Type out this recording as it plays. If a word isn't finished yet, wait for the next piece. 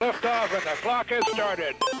liftoff, and the clock has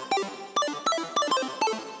started.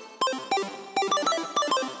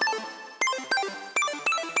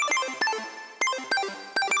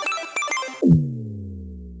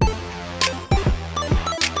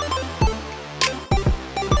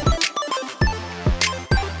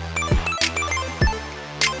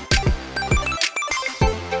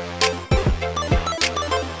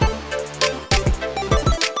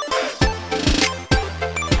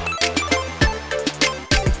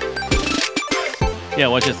 Yeah,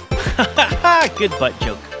 watch this. Good butt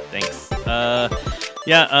joke. Thanks. I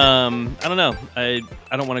don't know. I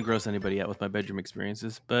don't want to gross anybody out with my bedroom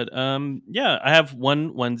experiences, but yeah, I have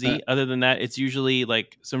one onesie. Other than that, it's usually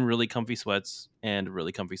like some really comfy sweats and a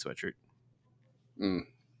really comfy sweatshirt.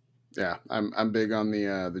 Yeah, I'm big on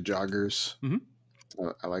the joggers. Mm-hmm.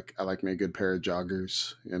 I like me a good pair of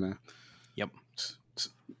joggers. You know. Yep.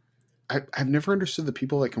 I've never understood the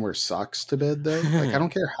people that can wear socks to bed though. Like I don't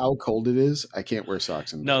care how cold it is, I can't wear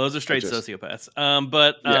socks in bed. No, those are straight sociopaths.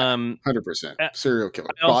 100% serial killer.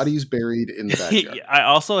 Bodies buried in the backyard. I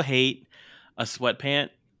also hate a sweatpant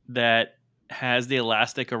that has the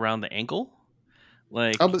elastic around the ankle.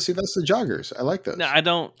 Like, oh, but see, that's the joggers. I like those. No, I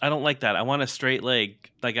don't like that. I want a straight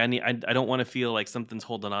leg. Like I don't want to feel like something's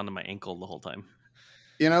holding on to my ankle the whole time.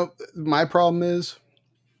 You know, my problem is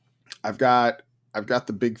I've got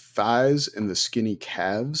the big thighs and the skinny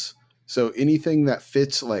calves. So anything that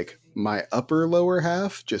fits like my upper lower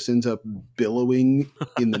half just ends up billowing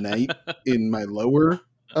in the night in my lower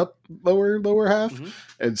half. Mm-hmm.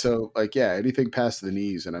 And so like, yeah, anything past the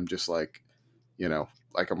knees. And I'm just like, you know,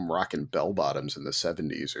 like I'm rocking bell bottoms in the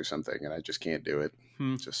 70s or something. And I just can't do it.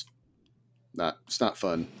 It's not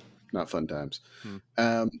fun. Not fun times.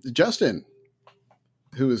 Justin,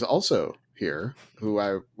 who is also here, who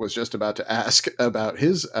I was just about to ask about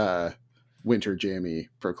his winter jammy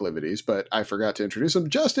proclivities, but I forgot to introduce him.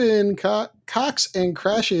 Justin Cox and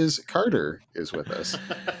Crashes Carter is with us.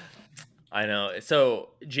 I know.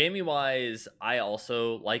 So jammy wise, I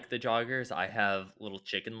also like the joggers. I have little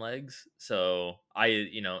chicken legs, so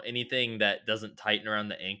anything that doesn't tighten around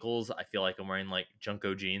the ankles, I feel like I'm wearing like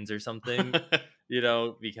Junko jeans or something,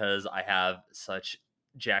 because I have such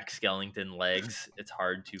Jack Skellington legs. It's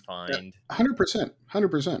hard to find.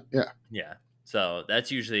 100%. Yeah. So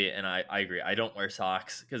that's usually, and I agree. I don't wear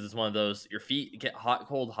socks because it's one of those, your feet get hot,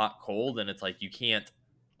 cold. And it's like, you can't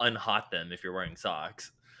unhot them if you're wearing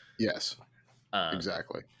socks. Yes,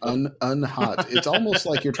 exactly. Unhot. It's almost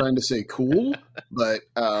like you're trying to say cool, but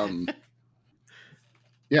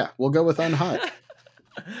yeah, we'll go with unhot.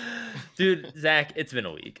 Dude, Zach, it's been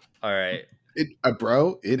a week. All right.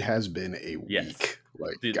 Bro, it has been a week. Yes.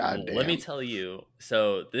 Like, dude, goddamn. Let me tell you.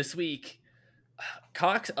 So this week,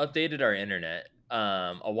 Cox updated our internet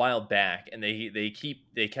a while back, and they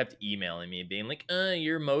kept emailing me being like,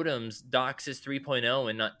 your modem's DOCSIS 3.0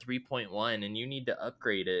 and not 3.1, and you need to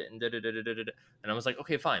upgrade it, and and I was like,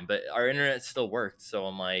 okay, fine, but our internet still worked. So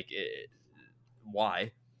I'm like,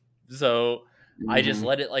 why? So I just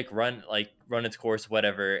let it run its course,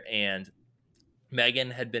 whatever. And Megan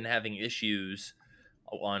had been having issues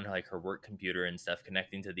on like her work computer and stuff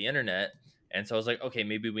connecting to the internet, and so I was like, okay,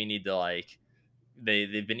 maybe we need to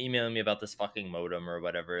they've been emailing me about this fucking modem or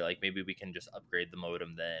whatever, like maybe we can just upgrade the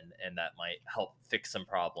modem then, and that might help fix some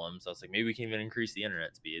problems. I was like, maybe we can even increase the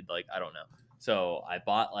internet speed, like I don't know. So I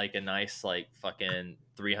bought like a nice like fucking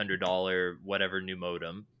 $300 whatever new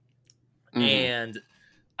modem, and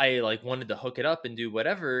I like wanted to hook it up and do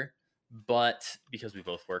whatever, but because we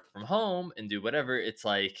both work from home and do whatever, it's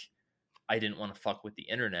like I didn't want to fuck with the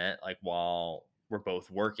internet like while we're both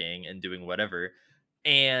working and doing whatever.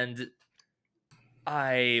 And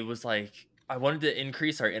I was like, I wanted to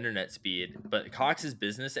increase our internet speed, but Cox's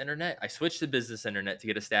business internet, I switched to business internet to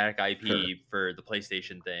get a static IP for the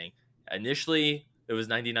PlayStation thing. Initially, it was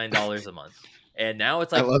 $99 a month. And now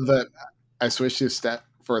it's like, I love that. I switched to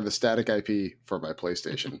for the static IP for my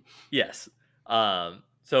PlayStation. Yes. So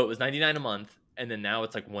it was $99 a month, and then now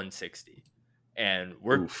it's like $160. And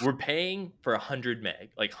we're paying for 100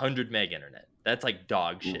 meg internet. That's like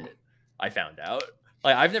dog shit. I found out.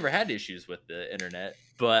 Like, I've never had issues with the internet,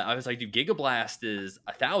 but I was like, dude, Gigablast is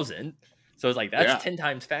 1,000. So it's like, that's 10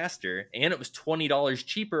 times faster. And it was $20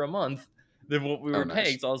 cheaper a month than what we were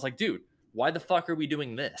paying. So I was like, dude, why the fuck are we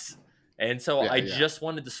doing this? And so I just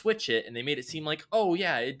wanted to switch it, and they made it seem like, oh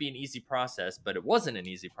yeah, it'd be an easy process, but it wasn't an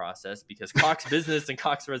easy process because Cox Business and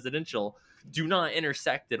Cox Residential do not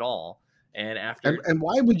intersect at all. And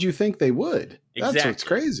why would you think they would? That's what's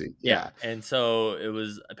crazy. Yeah. And so it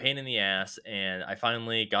was a pain in the ass, and I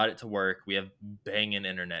finally got it to work. We have banging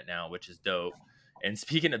internet now, which is dope. And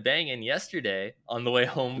speaking of banging, yesterday on the way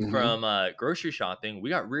home from grocery shopping, we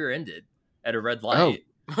got rear-ended at a red light.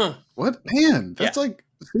 What? Man, that's like,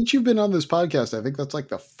 since you've been on this podcast, I think that's like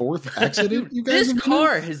the 4th accident you guys This have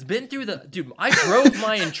car has been through dude, I drove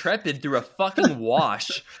my Intrepid through a fucking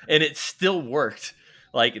wash and it still worked.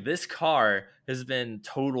 Like, this car has been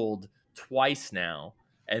totaled twice now,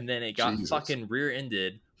 and then it got fucking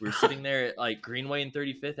rear-ended. We were sitting there at like Greenway and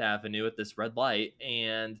 35th Avenue at this red light,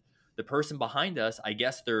 and the person behind us, I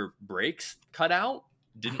guess their brakes cut out,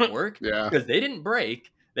 didn't work because they didn't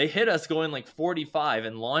brake. They hit us going like 45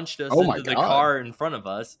 and launched us into the car in front of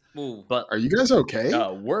us. Ooh. But are you guys okay?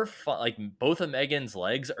 We're like, both of Megan's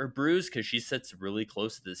legs are bruised because she sits really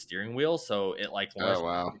close to the steering wheel, so it like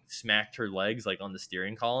smacked her legs like on the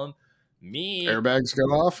steering column. Airbags go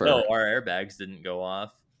off? Or? No, our airbags didn't go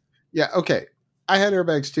off. Yeah, okay. I had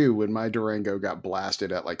airbags too when my Durango got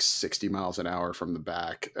blasted at like 60 miles an hour from the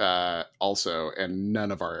back also, and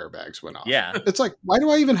none of our airbags went off. Yeah. It's like, why do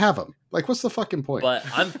I even have them? Like, what's the fucking point? But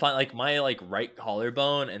I'm fine. Like, my like right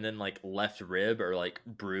collarbone and then like left rib are like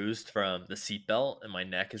bruised from the seatbelt, and my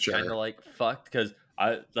neck is kind of like fucked because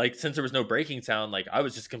I like, since there was no braking sound, like I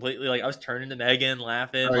was just completely like, I was turning to Megan,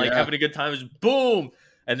 laughing, having a good time. It was boom.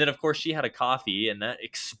 And then of course she had a coffee and that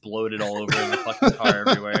exploded all over in the fucking car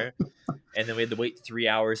everywhere. And then we had to wait 3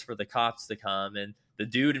 hours for the cops to come. And the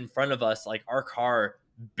dude in front of us, like, our car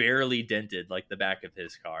barely dented like the back of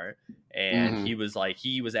his car. And he was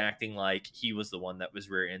acting like he was the one that was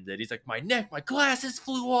rear-ended. He's like, my glasses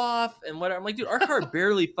flew off and whatever. I'm like, dude, our car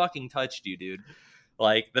barely fucking touched you, dude.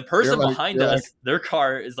 Like, the person behind us, their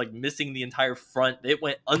car is like missing the entire front. It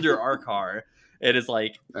went under our car. It is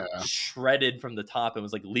like shredded from the top and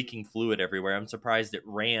was like leaking fluid everywhere. I'm surprised it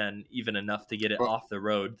ran even enough to get it off the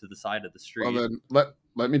road to the side of the street. Well, then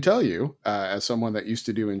let me tell you, as someone that used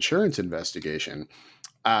to do insurance investigation,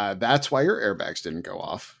 that's why your airbags didn't go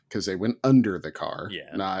off, because they went under the car,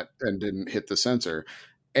 and didn't hit the sensor.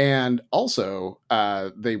 And also,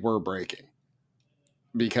 they were braking,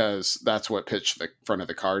 because that's what pitched the front of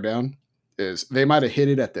the car down. Is they might have hit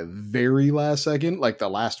it at the very last second, like the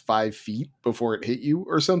last 5 feet before it hit you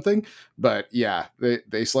or something. But yeah,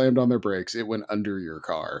 they slammed on their brakes. It went under your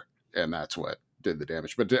car, and that's what did the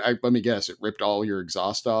damage. But let me guess, it ripped all your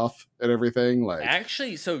exhaust off and everything. Like,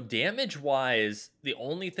 actually, so damage wise, the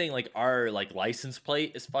only thing, like, our like license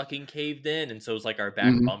plate is fucking caved in, and so is like our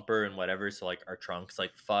back bumper and whatever. So like our trunk's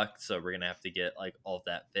like fucked. So we're gonna have to get like all of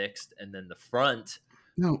that fixed, and then the front.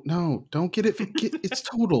 No, don't get it. It's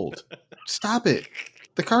totaled. Stop it.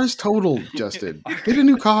 The car's totaled, Justin. Get a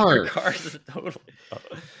new car. Our car's totaled.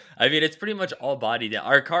 I mean, it's pretty much all body down.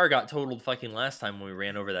 Our car got totaled fucking last time when we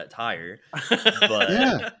ran over that tire. But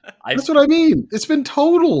yeah, that's what I mean. It's been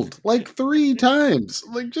totaled like 3 times.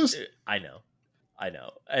 Like, just I know.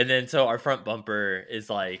 And then so our front bumper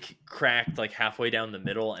is like cracked like halfway down the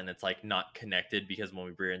middle, and it's like not connected because when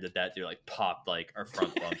we rear-ended that, dude, like popped like our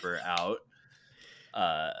front bumper out.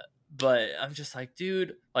 But I'm just like,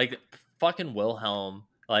 dude, like, fucking Wilhelm,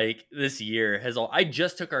 like, this year I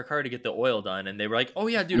just took our car to get the oil done, and they were like, oh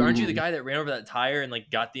yeah, dude, aren't you the guy that ran over that tire and like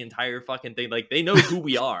got the entire fucking thing? Like, they know who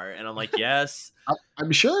we are. And I'm like, yes,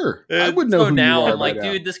 I'm sure I would know. So who now you are I'm like,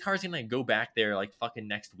 dude, this car's gonna go back there like fucking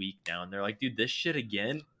next week now. And they're like, dude, this shit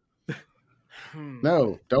again.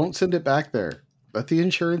 No, don't send it back there. Let the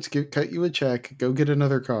insurance cut you a check. Go get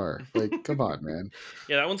another car. Like, come on, man.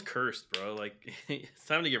 Yeah, that one's cursed, bro. Like, it's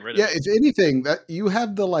time to get rid of it. Yeah, if anything, that you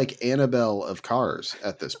have the like Annabelle of cars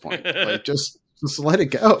at this point. Like, just let it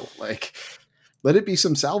go. Like, let it be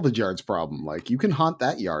some salvage yard's problem. Like, you can haunt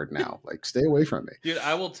that yard now. Like, stay away from me. Dude,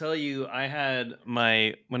 I will tell you, I had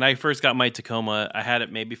when I first got my Tacoma, I had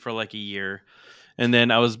it maybe for like a year. And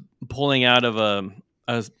then I was pulling out of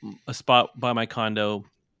a spot by my condo.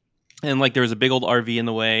 And like there was a big old RV in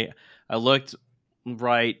the way. I looked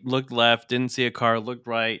right, looked left, didn't see a car, looked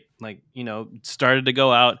right, like, started to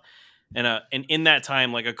go out. And in that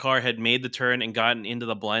time, like, a car had made the turn and gotten into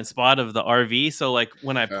the blind spot of the RV. So like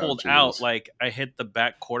when I pulled out, like I hit the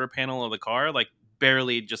back quarter panel of the car, like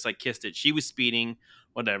barely just like kissed it. She was speeding,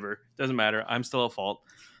 whatever. Doesn't matter. I'm still at fault.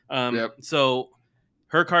 So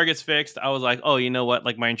her car gets fixed. I was like, oh, you know what?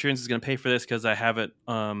 Like, my insurance is going to pay for this because I have it.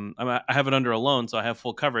 I have it under a loan, so I have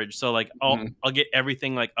full coverage. So like, I'll get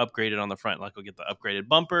everything like upgraded on the front. Like, I'll get the upgraded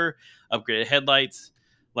bumper, upgraded headlights,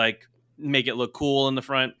 like make it look cool in the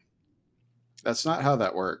front. That's not how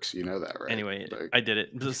that works. You know that, right? Anyway, like, I did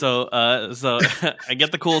it. So I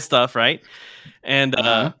get the cool stuff, right? And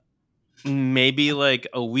maybe like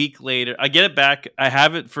a week later, I get it back. I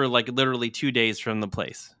have it for like literally 2 days from the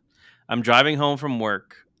place. I'm driving home from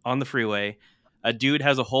work on the freeway. a dude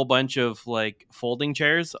has a whole bunch of like folding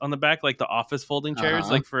chairs on the back, like the office folding chairs,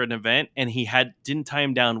 Uh-huh. like for an event, and he didn't tie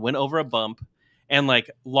him down, went over a bump, and like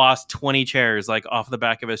lost 20 chairs like off the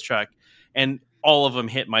back of his truck, and all of them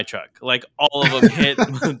hit my truck. Like all of them hit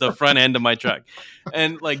the front end of my truck,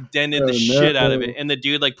 and like dented the shit out of it. And the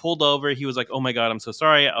dude like pulled over. He was like, "Oh my god, I'm so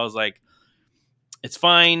sorry." I was like, it's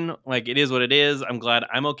fine. Like, it is what it is. I'm glad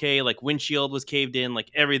I'm okay. Like, windshield was caved in. Like,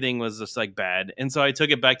 everything was just like bad. And so I took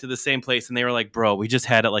it back to the same place, and they were like, "Bro, we just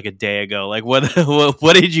had it like a day ago. Like, what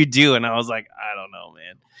what did you do?" And I was like, "I don't know,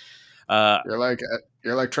 man."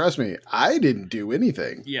 You're like, trust me, I didn't do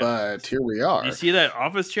anything, Yeah. but here we are. You see that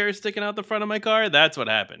office chair sticking out the front of my car? That's what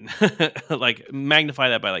happened. Like, magnify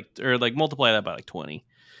that by multiply that by like 20.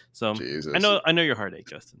 So Jesus. I know your heartache,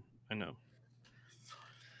 Justin. I know.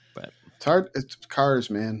 But It's hard. It's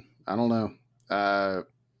cars, man. I don't know.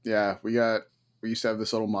 Yeah, we used to have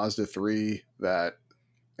this little Mazda 3 that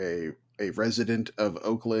a resident of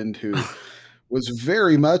Oakland who was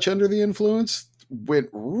very much under the influence went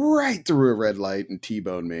right through a red light and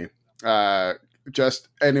T-boned me. And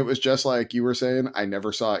it was just like you were saying, I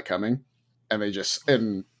never saw it coming. And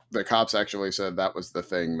the cops actually said that was the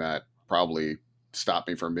thing that probably stopped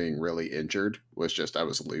me from being really injured, was just I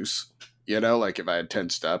was loose. You know, like if I had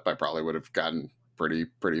tensed up, I probably would have gotten pretty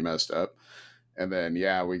messed up. And then,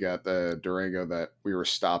 yeah, we got the Durango that we were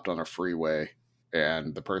stopped on a freeway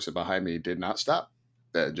and the person behind me did not stop.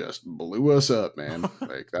 That just blew us up, man.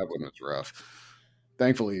 Like that one was rough.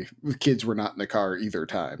 Thankfully, the kids were not in the car either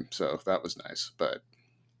time. So that was nice. But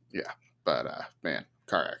yeah, man,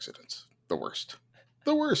 car accidents, the worst.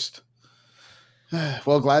 The worst.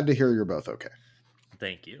 Well, glad to hear you're both okay.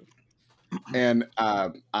 Thank you. And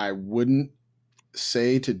I wouldn't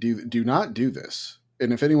say to do not do this.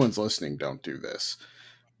 And if anyone's listening, don't do this.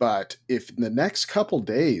 But if in the next couple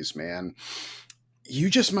days, man, you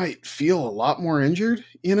just might feel a lot more injured.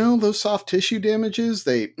 You know, those soft tissue damages,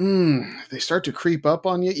 they start to creep up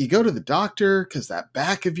on you. You go to the doctor because that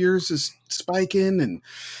back of yours is spiking and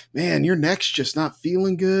man, your neck's just not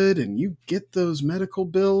feeling good. And you get those medical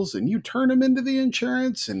bills and you turn them into the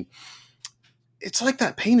insurance. And it's like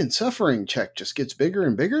that pain and suffering check just gets bigger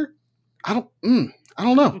and bigger. I don't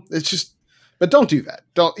know. It's just, but don't do that.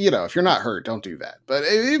 If you're not hurt, don't do that. But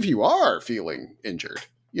if you are feeling injured,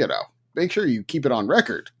 make sure you keep it on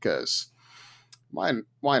record, because why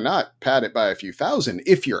not pad it by a few thousand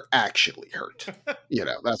if you're actually hurt?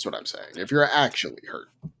 That's what I'm saying. If you're actually hurt,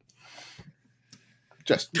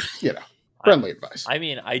 just, friendly advice. I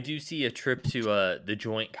mean, I do see a trip to the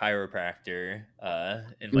joint chiropractor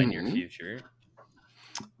in my near future.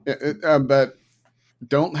 But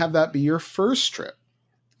don't have that be your first trip.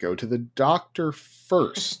 Go to the doctor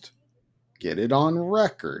first. Get it on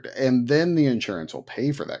record, and then the insurance will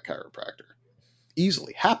pay for that chiropractor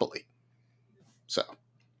easily, happily. So,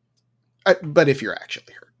 but if you're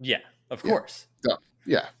actually hurt, yeah, of course,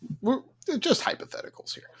 we're just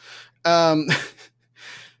hypotheticals here.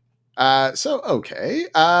 So okay,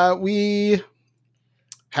 we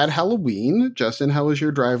had Halloween. Justin, how was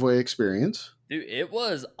your driveway experience? Dude, it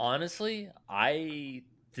was honestly, I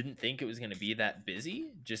didn't think it was going to be that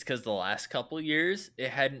busy, just because the last couple of years it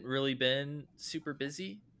hadn't really been super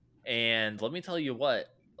busy. And let me tell you what,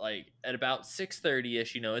 like at about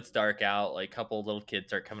 6:30ish, it's dark out, like a couple of little kids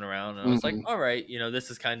start coming around, and I was like, all right, this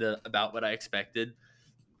is kind of about what I expected.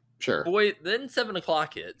 Sure. Boy, then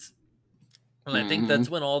 7:00 hits, and I think that's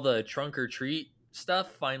when all the trunk or treat stuff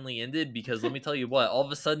finally ended, because let me tell you what, all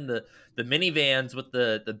of a sudden the minivans with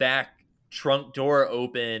the back trunk door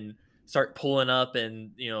open start pulling up,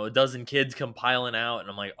 and a dozen kids come piling out, and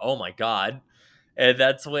I'm like, oh my god. And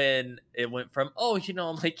that's when it went from,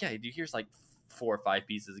 I'm like, yeah, dude, here's like 4 or 5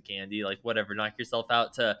 pieces of candy, like whatever, knock yourself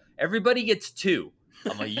out, to everybody gets 2.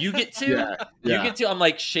 I'm like, you get 2? You get 2? I'm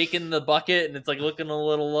like shaking the bucket, and it's like looking a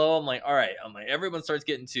little low. I'm like, all right. I'm like, everyone starts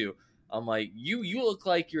getting 2. I'm like, you look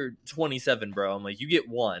like you're 27, bro. I'm like, you get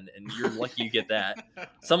 1, and you're lucky you get that.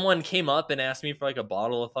 Someone came up and asked me for like a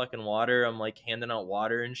bottle of fucking water. I'm like handing out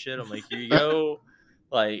water and shit. I'm like, here you go.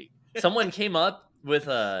 Like, someone came up with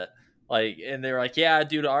and they were like, yeah,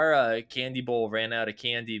 dude, our candy bowl ran out of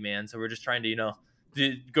candy, man. So we're just trying to,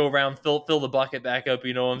 go around, fill the bucket back up.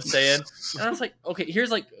 You know what I'm saying? And I was like, okay,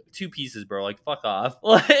 here's like 2 pieces, bro. Like, fuck off.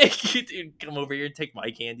 Like, dude, come over here and take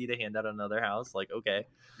my candy to hand out at another house. Like, okay.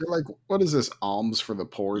 You're like, what is this, alms for the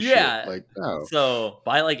poor? Yeah. Shit? Like, no. So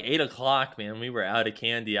by like 8:00, man, we were out of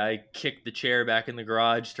candy. I kicked the chair back in the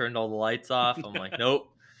garage, turned all the lights off. I'm like, nope.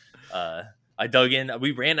 I dug in.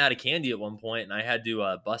 We ran out of candy at one point, and I had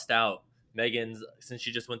to bust out Megan's, since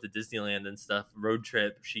she just went to Disneyland and stuff, road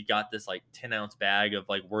trip, she got this like 10-ounce bag of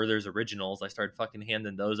like Werther's Originals. I started fucking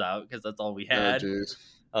handing those out because that's all we Oh, had. jeez.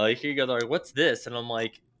 Like, here you go. They're like, what's this? And I'm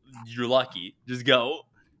like, you're lucky. Just go.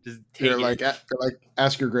 Just take They're it. like,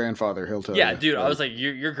 ask your grandfather. He'll tell you. Yeah, dude. I Like, was like,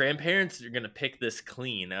 your grandparents are gonna pick this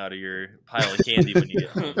clean out of your pile of candy when you get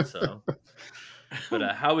home. So,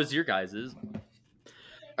 but how was your guys's?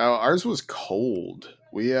 oh, ours was cold.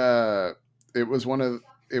 It was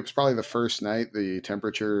probably the first night the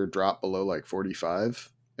temperature dropped below like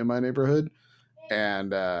 45 in my neighborhood.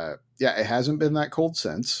 And yeah, it hasn't been that cold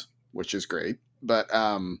since, which is great. But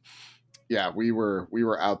yeah, we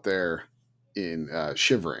were out there in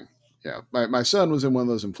shivering. Yeah, my son was in one of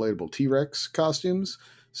those inflatable T-Rex costumes,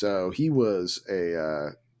 so he was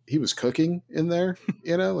cooking in there.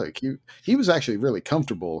 You know, like he was actually really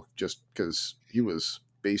comfortable just because he was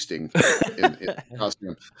basting in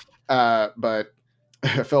costume. But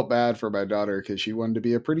I felt bad for my daughter because she wanted to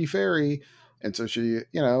be a pretty fairy. And so she,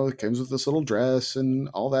 comes with this little dress and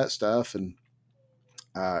all that stuff. And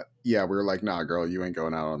yeah, we were like, nah, girl, you ain't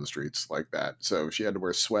going out on the streets like that. So she had to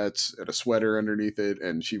wear sweats and a sweater underneath it.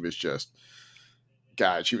 And she was just,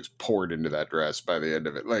 God, she was poured into that dress by the end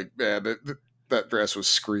of it. Like, man, that dress was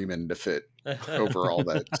screaming to fit over all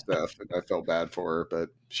that stuff. And I felt bad for her. But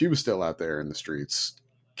she was still out there in the streets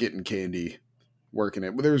getting candy, working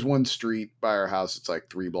it. But there's one street by our house. It's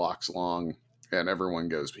like 3 blocks long. And everyone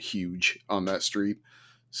goes huge on that street.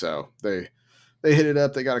 So they hit it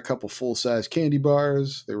up. They got a couple full-size candy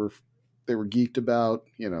bars. They were geeked about,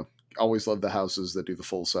 always love the houses that do the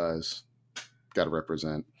full size. Got to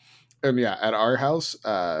represent. And yeah, at our house,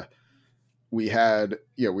 we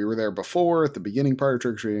were there before at the beginning part of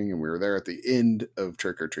trick-or-treating, and we were there at the end of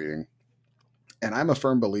trick-or-treating. And I'm a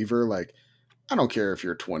firm believer, like, I don't care if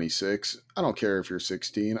you're 26. I don't care if you're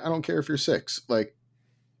 16. I don't care if you're 6. Like,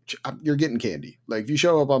 you're getting candy. Like, if you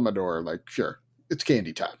show up on my door, like, sure, it's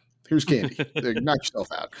candy time. Here's candy. Knock yourself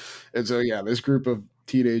out. And so, yeah, this group of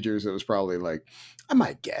teenagers, it was probably like, I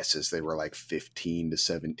might guess is they were like 15 to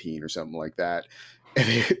 17 or something like that. And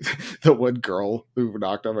the one girl who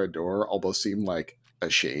knocked on my door almost seemed like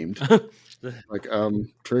ashamed. Like,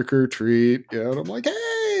 trick or treat. And I'm like,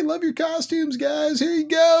 hey, love your costumes, guys. Here you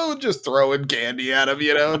go. Just throwing candy at them,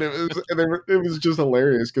 And it was just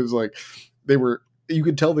hilarious because, like, you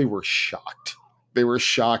could tell they were shocked. They were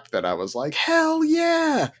shocked that I was like, hell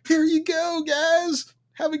yeah, here you go, guys.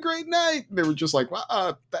 Have a great night. And they were just like,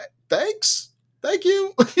 wow, thanks. Thank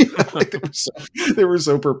you. Like, they were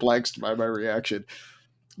so perplexed by my reaction.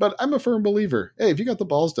 But I'm a firm believer. Hey, if you got the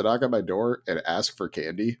balls to knock on my door and ask for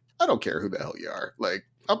candy, I don't care who the hell you are. Like,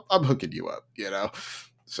 I'm hooking you up,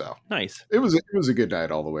 So Nice. It was a good night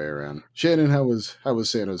all the way around. Shannon, how was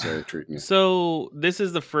San Jose treating you? So this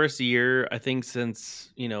is the first year, I think, since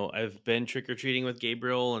I've been trick or treating with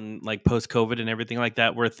Gabriel and like post COVID and everything like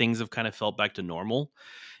that, where things have kind of felt back to normal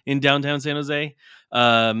in downtown San Jose.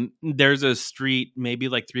 There's a street maybe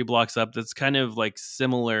like 3 blocks up that's kind of like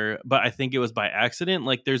similar, but I think it was by accident.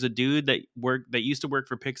 Like, there's a dude that used to work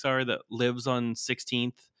for Pixar that lives on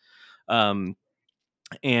 16th,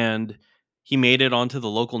 and he made it onto the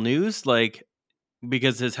local news, like,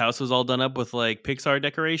 because his house was all done up with like Pixar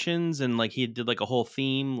decorations, and like he did like a whole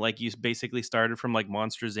theme. Like, you basically started from like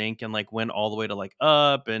Monsters Inc. and like went all the way to like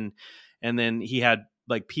Up, and then he had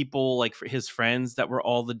like people like for his friends that were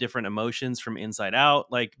all the different emotions from Inside Out,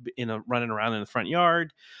 like running around in the front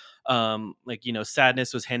yard. Like,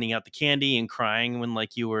 Sadness was handing out the candy and crying when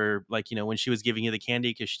like you were like, when she was giving you the candy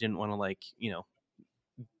because she didn't want to like,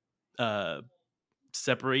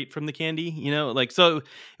 separate from the candy, like, so it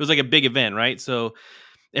was like a big event, right? So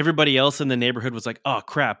everybody else in the neighborhood was like, oh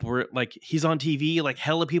crap, we're like, he's on TV, like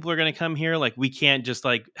hella people are gonna come here, like we can't just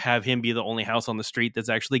like have him be the only house on the street that's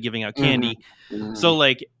actually giving out candy. Mm-hmm. So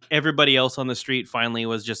like everybody else on the street finally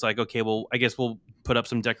was just like, okay, well, I guess we'll put up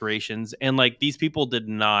some decorations. And like these people did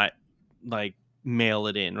not like mail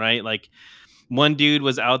it in, right? Like, one dude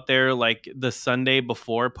was out there like the Sunday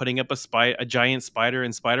before putting up a giant spider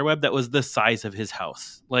and spider web that was the size of his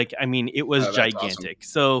house. Like, I mean, it was gigantic. Awesome.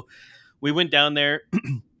 So we went down there,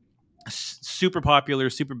 super popular,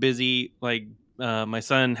 super busy. Like, my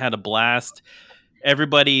son had a blast.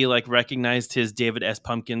 Everybody like recognized his David S.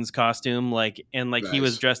 Pumpkins costume, like, and like he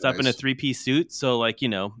was dressed up in a 3-piece suit. So like,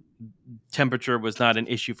 temperature was not an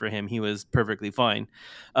issue for him. He was perfectly fine.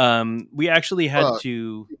 We actually had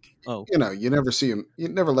to. Oh, you never see him. You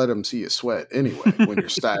never let him see you sweat anyway when you're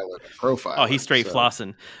styling and profiling. Oh, he's straight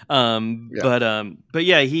flossing. Yeah. But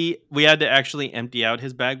yeah, we had to actually empty out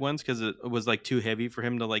his bag once because it was like too heavy for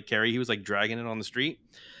him to like carry. He was like dragging it on the street.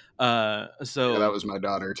 So yeah, that was my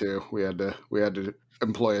daughter too. We had to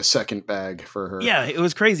employ a second bag for her. Yeah, it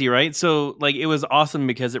was crazy, right? So like it was awesome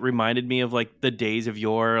because it reminded me of like the days of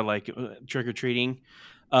yore, like trick or treating.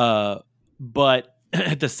 But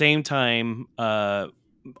at the same time,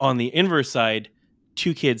 on the inverse side,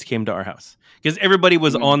 2 kids came to our house because everybody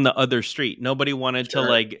was on the other street. Nobody wanted to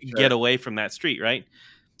like get away from that street, right?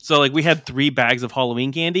 So like we had 3 bags of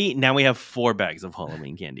Halloween candy. Now we have 4 bags of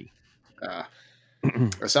Halloween candy.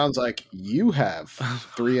 It sounds like you have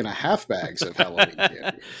 3.5 bags of Halloween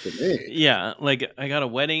candy to me. Yeah, like I got a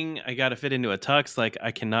wedding, I got to fit into a tux. Like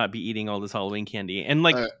I cannot be eating all this Halloween candy, and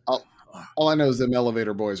like all I know is them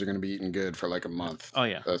elevator boys are going to be eating good for like a month. Oh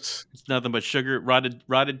yeah, it's nothing but sugar,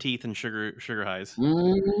 rotted teeth, and sugar highs.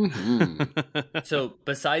 Mm-hmm. So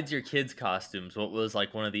besides your kids' costumes, what was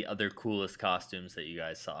like one of the other coolest costumes that you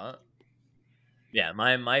guys saw? Yeah,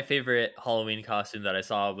 my favorite Halloween costume that I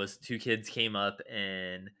saw was 2 kids came up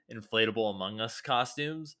in inflatable Among Us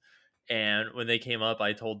costumes, and when they came up,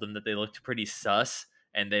 I told them that they looked pretty sus,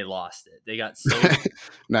 and they lost it. They got so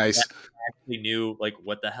nice. I actually knew like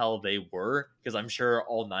what the hell they were, because I'm sure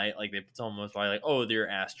all night like someone was probably like, "Oh, they're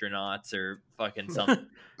astronauts or fucking something."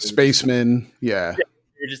 Spacemen, yeah.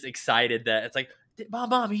 They're just excited that it's like,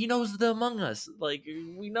 "Mom, he knows the Among Us. Like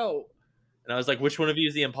we know." And I was like, which one of you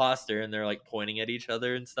is the imposter? And they're like pointing at each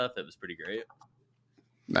other and stuff. It was pretty great.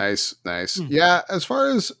 Nice. Yeah, as far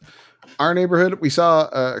as our neighborhood, we saw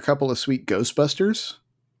a couple of sweet Ghostbusters,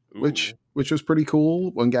 which was pretty cool.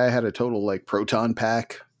 One guy had a total like proton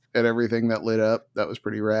pack and everything that lit up. That was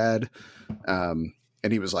pretty rad. And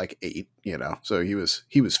he was like 8, so he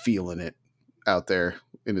was feeling it out there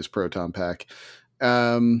in his proton pack.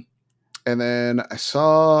 And then I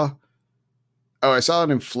saw an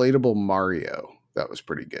inflatable Mario. That was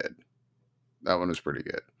pretty good. That one was pretty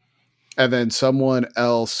good. And then someone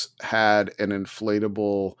else had an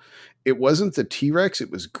inflatable. It wasn't the T-Rex. It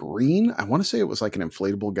was green. I want to say it was like an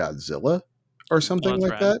inflatable Godzilla or something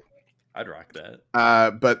like that. I'd rock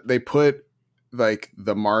that. But they put like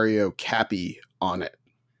the Mario Cappy on it.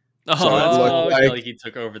 Oh, So it looked like he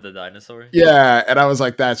took over the dinosaur. Yeah, and I was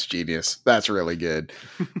like, that's genius. That's really good.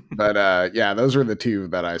 But yeah, those were the 2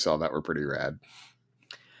 that I saw that were pretty rad.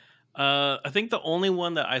 I think the only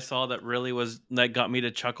one that I saw that got me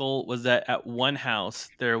to chuckle was that at one house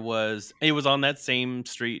it was on that same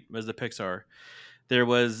street as the Pixar. There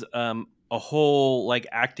was a whole like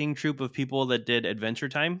acting troupe of people that did Adventure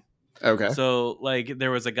Time. Okay. So like there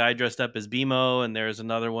was a guy dressed up as BMO, and there's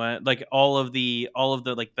another one. Like all of the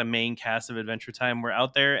like the main cast of Adventure Time were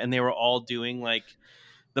out there, and they were all doing like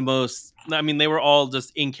the most. I mean, they were all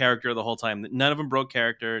just in character the whole time. None of them broke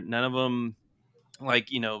character. None of them like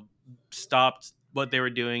stopped what they were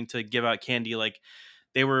doing to give out candy. Like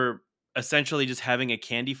they were essentially just having a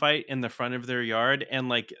candy fight in the front of their yard, and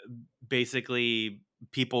like basically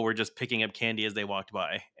people were just picking up candy as they walked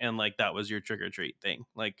by, and like that was your trick or treat thing.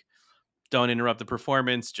 Like, don't interrupt the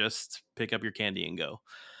performance, just pick up your candy and go.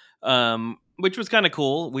 Which was kind of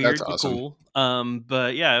cool, weird, That's awesome. cool.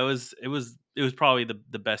 But yeah, it was probably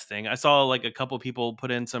the best thing. I saw like a couple people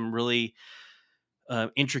put in some really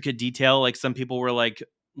intricate detail. Like some people were like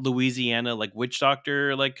Louisiana, like witch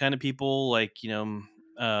doctor, like kind of people, like with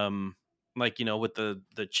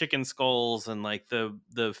the chicken skulls and like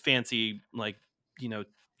the fancy like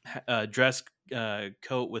dress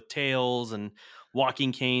coat with tails and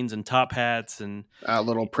walking canes and top hats and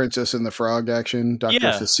little Princess and the Frog action, Dr.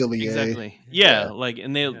 Facilier. Exactly. Yeah, like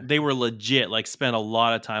and they were legit, like spent a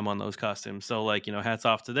lot of time on those costumes. So like, hats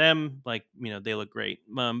off to them. Like, they look great.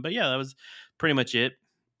 But yeah, that was pretty much it.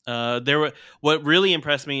 What really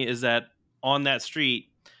impressed me is that on that street,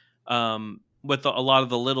 with a lot of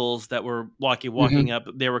the littles that were walking up,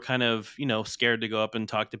 they were kind of, scared to go up and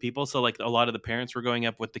talk to people. So like a lot of the parents were going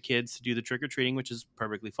up with the kids to do the trick-or-treating, which is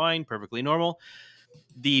perfectly fine, perfectly normal.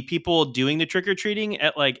 The people doing the trick-or-treating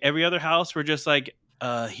at like every other house were just like,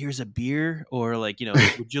 here's a beer, or like,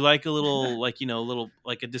 would you like a little, like, little,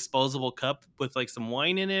 like a disposable cup with like some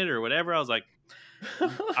wine in it or whatever. I was like,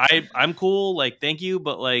 I'm cool, like thank you,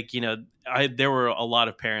 but like there were a lot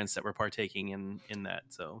of parents that were partaking in that.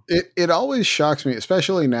 So it always shocks me,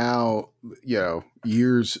 especially now,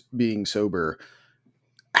 years being sober,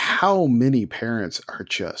 how many parents are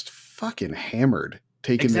just fucking hammered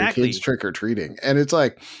taking their kids trick-or-treating. And it's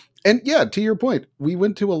like, and yeah, to your point, we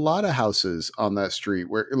went to a lot of houses on that street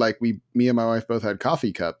where like me and my wife both had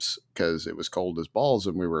coffee cups because it was cold as balls,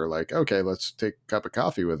 and we were like, okay, let's take a cup of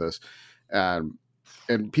coffee with us.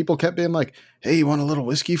 And people kept being like, hey, you want a little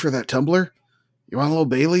whiskey for that tumbler? You want a little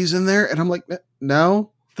Bailey's in there? And I'm like,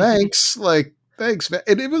 no, thanks. Like, thanks, man.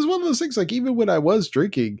 And it was one of those things, like, even when I was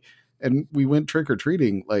drinking and we went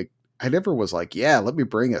trick-or-treating, like, was like, yeah, let me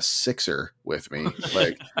bring a sixer with me.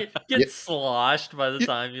 Like, Get sloshed by the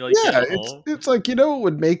time you yeah, get home. it's like, what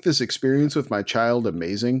would make this experience with my child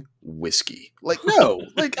amazing? Whiskey. Like, no,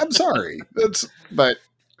 like, I'm sorry. But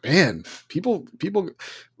man, people,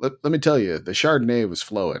 let me tell you, the Chardonnay was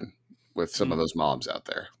flowing with some of those moms out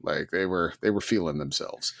there. Like they were feeling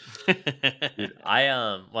themselves. Dude, when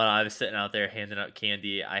I was sitting out there handing out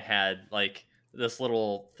candy, I had like this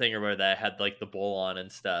little thing or where that had like the bowl on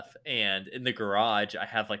and stuff. And in the garage, I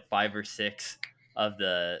have like 5 or 6 of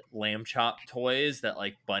the lamb chop toys that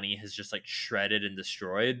like Bunny has just like shredded and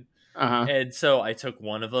destroyed. Uh-huh. And so I took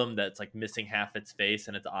one of them that's like missing half its face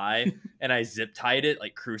and its eye, and I zip tied it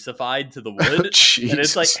like crucified to the wood, and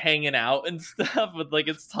it's like hanging out and stuff with like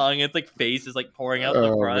its tongue, its like face is like pouring out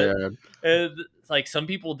the front. Man. And like some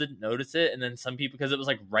people didn't notice it, and then some people, because it was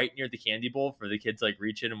like right near the candy bowl for the kids to, like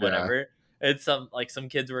reach in and whatever. And some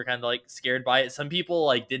kids were kind of like scared by it. Some people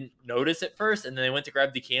like didn't notice it first, and then they went to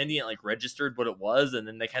grab the candy and like registered what it was, and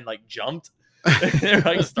then they kind of like jumped. They're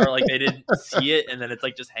like they didn't see it, and then it's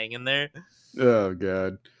like just hanging there. Oh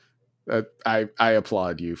god, I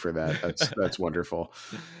applaud you for that. That's wonderful.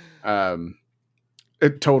 A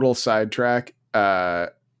total sidetrack. I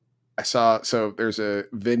saw, so there's a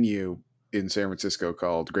venue in San Francisco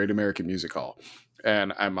called Great American Music Hall,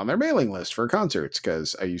 and I'm on their mailing list for concerts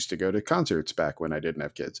because I used to go to concerts back when I didn't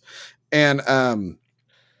have kids. And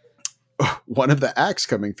one of the acts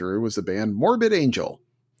coming through was the band Morbid Angel,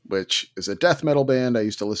 which is a death metal band I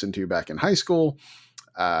used to listen to back in high school.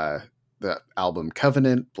 The album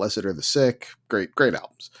Covenant, Blessed Are the Sick, great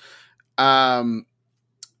albums.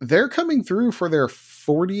 They're coming through for their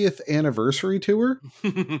 40th anniversary tour.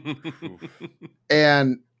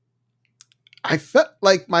 And I felt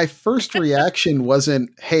like my first reaction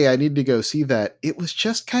wasn't, hey, I need to go see that. It was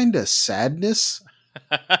just kind of sadness.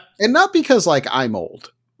 And not because like I'm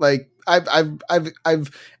old. Like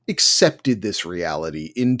I've accepted this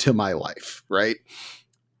reality into my life, right?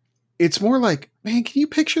 It's more like, man, can you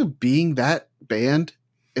picture being that band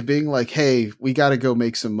and being like, hey, we got to go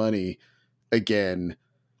make some money again.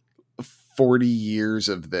 40 years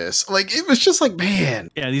of this. Like, it was just like, man.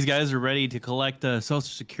 Yeah, these guys are ready to collect Social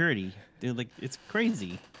Security. Dude, like, it's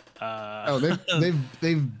crazy.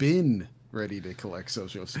 They've been ready to collect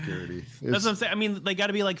Social Security. That's what I'm saying. I mean, they got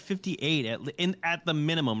to be like 58 at the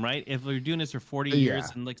minimum, right? If we're doing this for 40 years,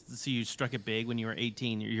 and like, so you struck it big when you were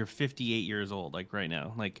 18, you're 58 years old, like right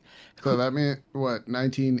now. Like, so that meant what,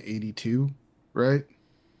 1982, right?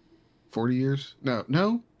 40 years? No,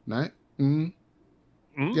 not.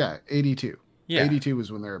 Yeah, 82. Yeah, 82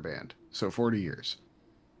 was when they were banned. So 40 years.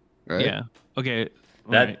 Right? Yeah. Okay.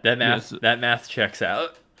 That math checks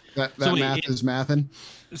out. That math is mathin'.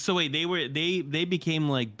 So wait, they became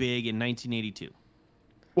like big in 1982.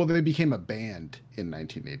 Well, they became a band in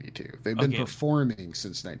 1982. They've been performing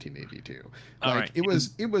since 1982. Like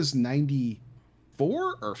it was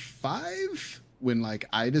 94 or 5 when like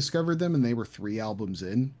I discovered them, and they were 3 albums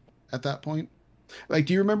in at that point. Like,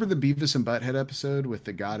 do you remember the Beavis and Butthead episode with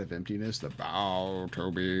the God of Emptiness? The bow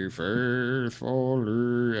to be faithful,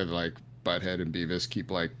 and like Butthead and Beavis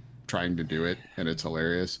keep like trying to do it, and it's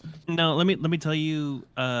hilarious. No, let me tell you,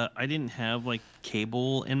 I didn't have like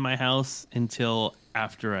cable in my house until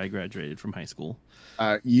after I graduated from high school.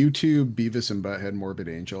 YouTube Beavis and Butthead Morbid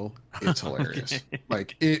Angel, it's hilarious.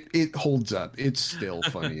 Like it holds up. It's still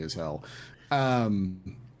funny as hell.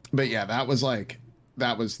 But yeah, that was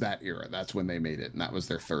that era. That's when they made it, and that was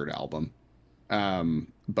their 3rd album.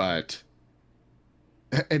 But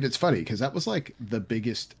and it's funny because that was like the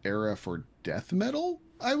biggest era for death metal,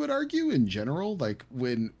 I would argue, in general. Like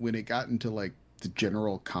when it got into like the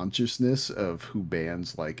general consciousness of who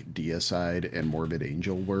bands like Deicide and Morbid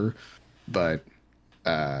Angel were. But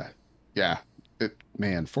yeah,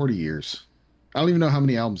 40 years. I don't even know how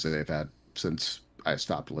many albums they've had since I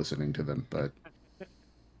stopped listening to them, but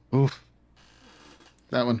oof.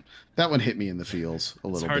 That one hit me in the feels a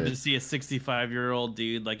little bit. It's hard to see a 65-year-old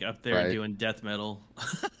dude like up there doing death metal.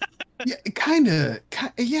 Yeah, kind of,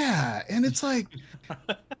 yeah. And it's like,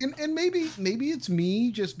 and maybe it's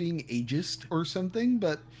me just being ageist or something,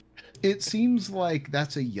 but it seems like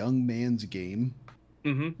that's a young man's game.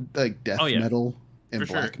 Mm-hmm. Like death metal and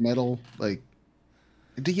black metal. Like,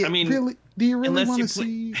 do you really want to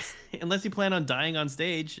see? Unless you plan on dying on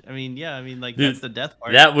stage. I mean, yeah. I mean, like, dude, that's the death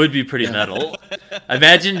part. That would be pretty metal.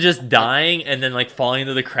 Imagine just dying and then like falling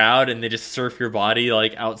into the crowd, and they just surf your body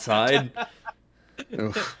like outside.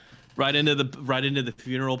 Right into the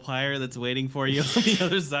funeral pyre that's waiting for you on the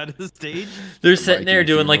other side of the stage. They're sitting there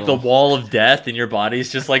doing like the wall of death, and your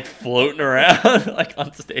body's just like floating around like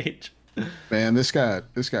on stage. Man, this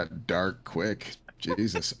got dark quick.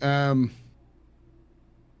 Jesus.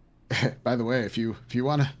 By the way, if you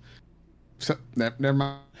want to, never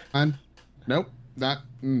mind. Nope,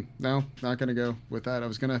 no, not gonna go with that. I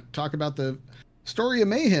was gonna talk about the story of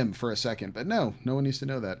Mayhem for a second, but no one needs to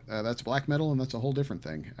know that. That's black metal, and that's a whole different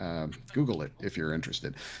thing. Google it if you're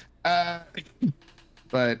interested.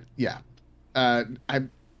 But yeah, I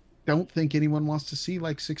don't think anyone wants to see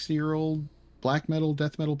like 60-year-old black metal,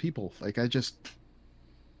 death metal people. Like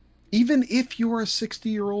even if you're a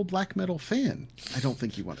 60-year-old black metal fan, I don't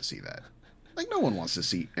think you want to see that. Like, no one wants to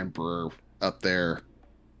see Emperor up there,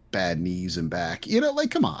 bad knees and back.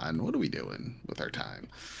 Like, come on, what are we doing with our time?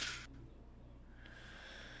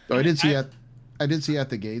 So I did see at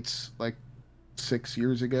the Gates like 6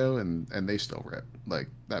 years ago, and they still rip. Like,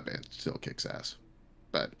 that band still kicks ass.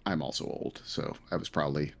 But I'm also old, so I was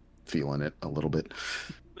probably feeling it a little bit.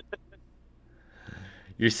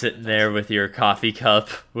 You're sitting there with your coffee cup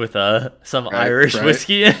with some Irish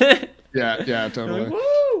whiskey in it. Yeah, totally. Like,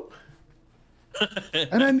 woo!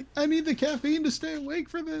 And I need the caffeine to stay awake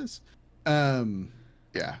for this.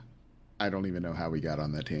 Yeah. I don't even know how we got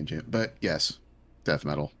on that tangent, but yes, death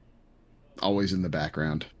metal. Always in the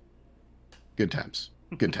background. Good times.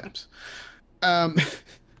 I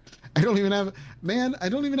don't even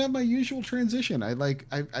have my usual transition. I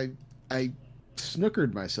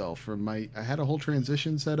snookered myself from I had a whole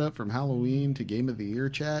transition set up from Halloween to Game of the Year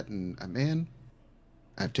chat, and man,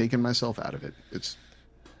 I've taken myself out of it. It's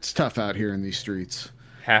tough out here in these streets.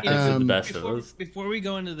 Happens the best of us. Before we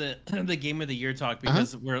go into the Game of the Year talk,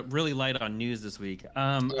 because we're really light on news this week.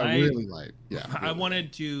 Really light. Yeah. Really I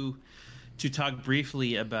wanted to talk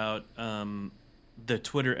briefly about the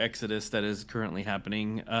Twitter exodus that is currently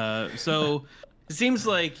happening. So it seems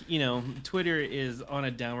like, Twitter is on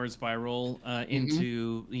a downward spiral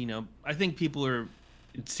into, I think people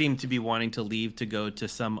seem to be wanting to leave to go to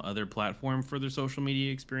some other platform for their social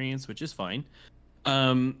media experience, which is fine.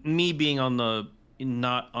 Me being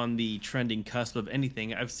not on the trending cusp of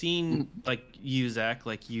anything, I've seen like you, Zach,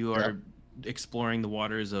 like you are exploring the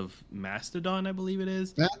waters of Mastodon, I believe it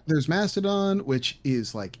is. There's Mastodon, which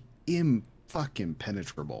is like fucking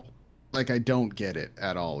penetrable. Like, I don't get it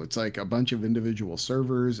at all. It's like a bunch of individual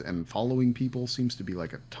servers, and following people seems to be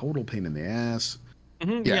like a total pain in the ass.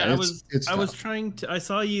 Mm-hmm. Yeah, I was trying to. I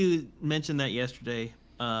saw you mention that yesterday.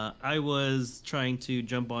 I was trying to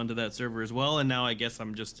jump onto that server as well, and now I guess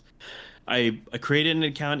I created an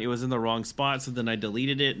account. It was in the wrong spot, so then I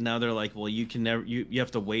deleted it. And now they're like, well, you can never. You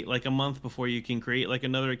have to wait like a month before you can create like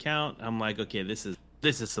another account. I'm like, okay, this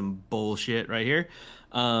is some bullshit right here.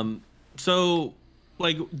 So,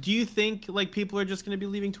 like, do you think like people are just going to be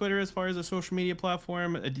leaving Twitter as far as a social media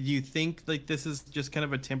platform? Do you think like this is just kind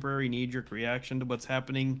of a temporary knee-jerk reaction to what's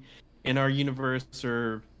happening in our universe,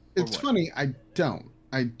 or it's what? Funny, I don't,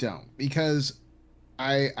 because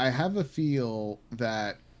I have a feel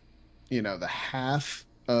that the half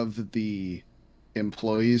of the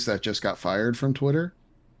employees that just got fired from Twitter,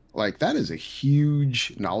 like, that is a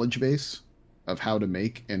huge knowledge base of how to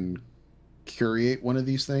make and curate one of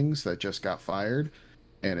these things that just got fired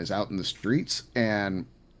and is out in the streets. And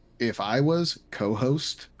if I was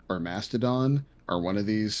co-host or Mastodon or one of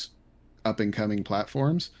these up and coming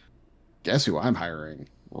platforms, guess who I'm hiring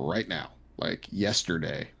right now, like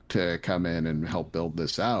yesterday, to come in and help build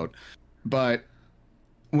this out. But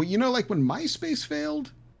well, like when MySpace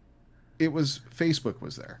failed, it was Facebook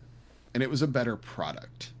was there and it was a better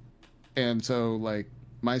product. And so like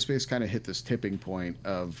MySpace kind of hit this tipping point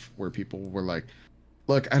of where people were like,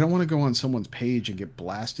 look, I don't want to go on someone's page and get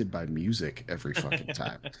blasted by music every fucking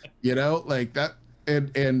time. Like that.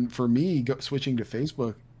 And for me, switching to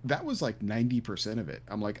Facebook, that was like 90% of it.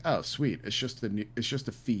 I'm like, oh, sweet. It's just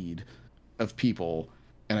a feed of people,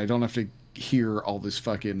 and I don't have to hear all this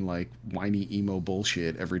fucking like whiny emo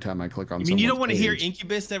bullshit every time I click on. I mean, you don't want to hear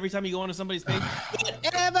Incubus every time you go onto somebody's page.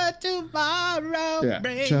 Whatever tomorrow. Yeah,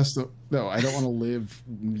 no, I don't want to live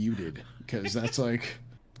muted, because that's like,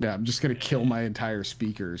 yeah, I'm just gonna kill my entire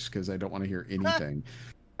speakers because I don't want to hear anything.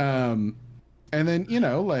 And then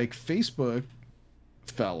like Facebook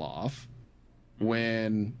fell off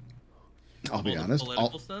when, I'll be honest, it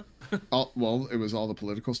was all the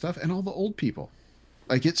political stuff and all the old people.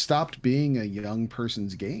 Like, it stopped being a young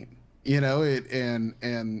person's game,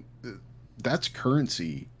 and that's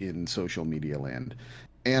currency in social media land.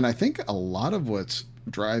 And I think a lot of what's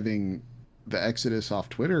driving the exodus off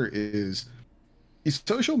Twitter is these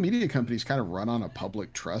social media companies kind of run on a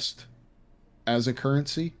public trust as a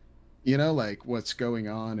currency, like what's going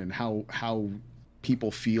on and how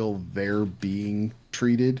people feel they're being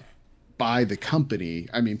treated by the company.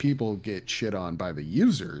 I mean, people get shit on by the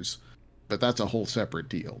users, but that's a whole separate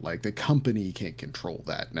deal. Like the company can't control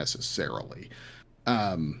that necessarily.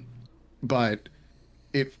 But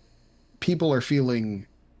if people are feeling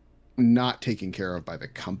not taken care of by the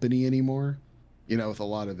company anymore, with a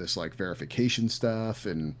lot of this like verification stuff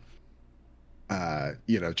and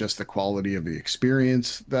just the quality of the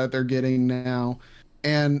experience that they're getting now.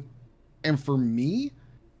 And for me,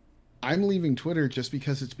 I'm leaving Twitter just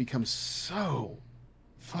because it's become so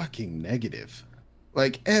fucking negative.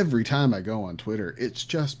 Like every time I go on Twitter, it's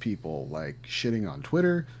just people like shitting on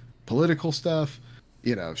Twitter, political stuff,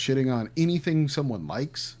 shitting on anything someone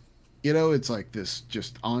likes. It's like this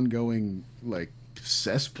just ongoing like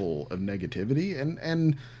cesspool of negativity.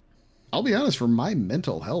 And I'll be honest, for my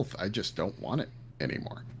mental health, I just don't want it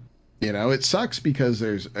anymore. It sucks because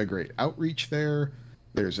there's a great outreach there.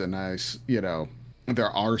 There's a nice, there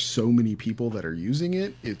are so many people that are using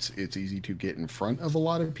it. It's easy to get in front of a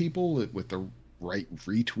lot of people with the right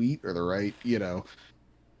retweet or the right,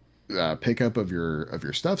 pickup of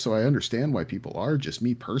your stuff. So I understand why people are. Just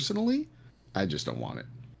me personally, I just don't want it.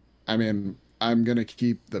 I mean, I'm gonna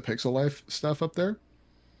keep the Pixel Life stuff up there,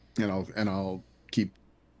 and I'll keep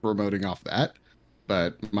promoting off that.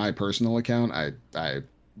 But my personal account, I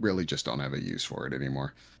really just don't have a use for it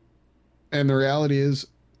anymore. And the reality is,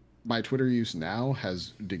 my Twitter use now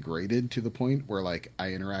has degraded to the point where like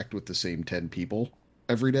I interact with the same 10 people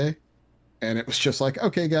every day. And it was just like,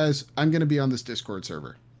 okay, guys, I'm going to be on this Discord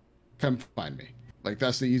server. Come find me. Like,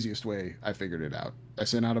 that's the easiest way I figured it out. I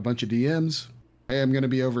sent out a bunch of DMs. Hey, I'm going to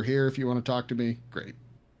be over here if you want to talk to me. Great.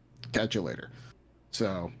 Catch you later.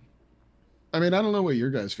 So, I mean, I don't know what your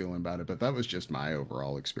guys feeling about it, but that was just my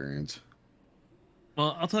overall experience.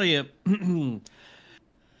 Well, I'll tell you,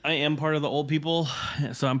 I am part of the old people,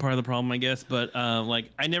 so I'm part of the problem, I guess. But like,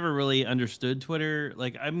 I never really understood Twitter.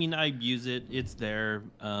 Like, I mean, I use it; it's there,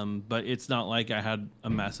 but it's not like I had a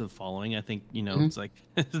massive following. I think it's like,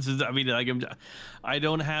 I mean, like I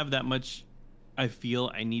don't have that much. I feel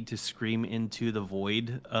I need to scream into the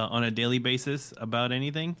void on a daily basis about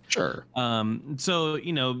anything. Sure. So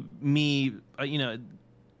me,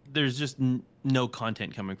 there's just no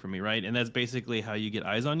content coming from me, right? And that's basically how you get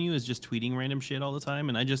eyes on you, is just tweeting random shit all the time.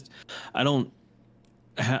 And I don't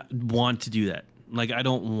want to do that. Like, I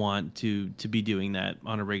don't want to be doing that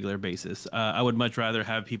on a regular basis. I would much rather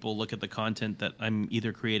have people look at the content that I'm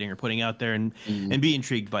either creating or putting out there and be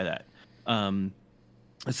intrigued by that.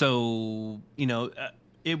 So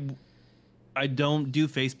I don't do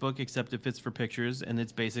Facebook except if it's for pictures, and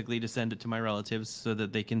it's basically to send it to my relatives so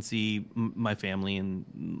that they can see my family and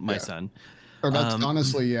my son. Or that's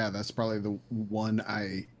honestly, that's probably the one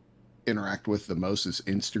I interact with the most is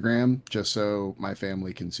Instagram, just so my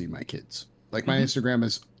family can see my kids. Like, my Instagram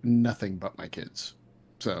is nothing but my kids.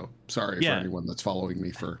 So sorry for anyone that's following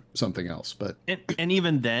me for something else, but and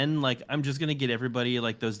even then, like, I'm just gonna get everybody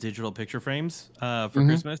like those digital picture frames for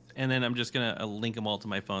Christmas, and then I'm just gonna link them all to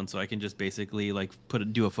my phone so I can just basically like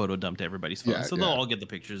do a photo dump to everybody's phone, so they'll all get the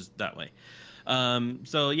pictures that way.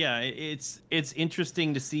 So yeah, it's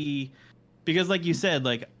interesting to see, because like you said,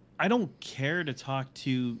 like, I don't care to talk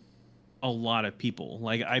to a lot of people.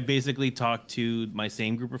 Like, I basically talk to my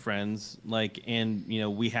same group of friends, like, and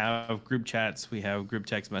we have group chats, we have group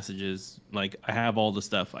text messages, like, I have all the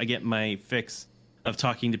stuff. I get my fix of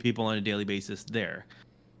talking to people on a daily basis there.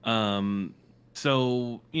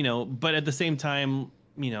 So but at the same time,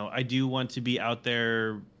 I do want to be out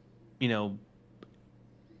there, trying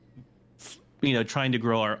to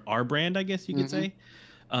grow our brand, I guess you could say.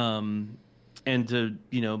 And to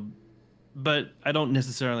but I don't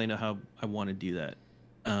necessarily know how I want to do that.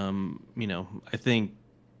 I think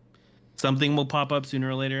something will pop up sooner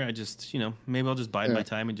or later. I just, maybe I'll just bide my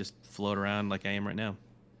time and just float around like I am right now.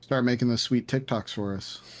 Start making those sweet TikToks for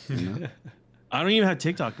us. I don't even have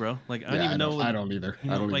TikTok, bro. Like, I don't even know. I don't either.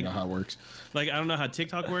 I don't even know how it works. Like, I don't know how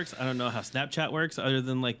TikTok works. I don't know how Snapchat works, other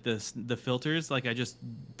than like the filters. Like, I just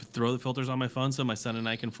throw the filters on my phone so my son and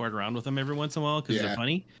I can fart around with them every once in a while because they're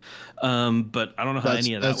funny. But I don't know how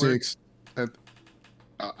any of that works.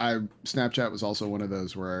 Snapchat was also one of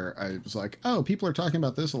those where I was like, oh, people are talking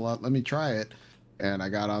about this a lot, let me try it. And I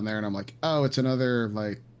got on there and I'm like, oh, it's another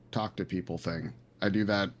like talk to people thing. I do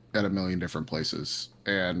that at a million different places,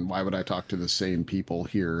 and why would I talk to the same people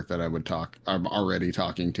here that I'm already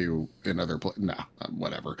talking to in other places? No,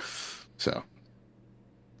 whatever. So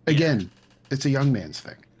again, it's a young man's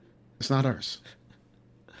thing, it's not ours.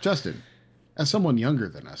 Justin, as someone younger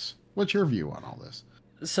than us, what's your view on all this?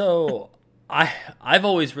 So I've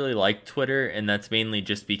always really liked Twitter, and that's mainly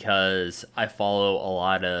just because I follow a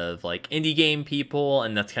lot of like indie game people,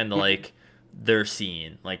 and that's kind of like their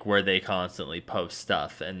scene, like where they constantly post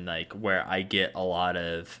stuff, and like where I get a lot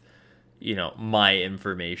of, you know, my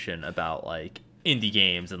information about like indie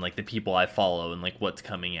games and like the people I follow and like what's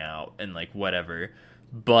coming out and like whatever.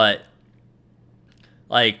 But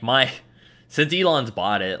like since Elon's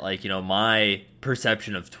bought it, like, you know, my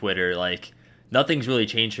perception of Twitter, like nothing's really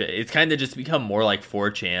changed. It's kind of just become more like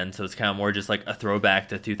 4chan, so it's kind of more just like a throwback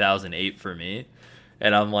to 2008 for me.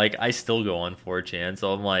 And I'm like, I still go on 4chan,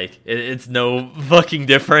 so I'm like, it's no fucking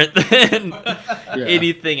different than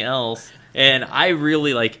anything else. And I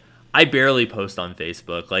really like, I barely post on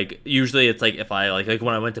Facebook. Like usually it's like if I like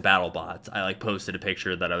when I went to BattleBots, I like posted a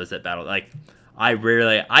picture that I was at Battle. Like I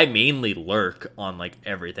mainly lurk on like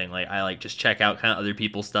everything. Like I like just check out kind of other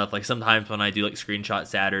people's stuff. Like sometimes when I do like Screenshot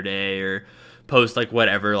Saturday or post like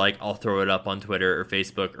whatever, like I'll throw it up on Twitter or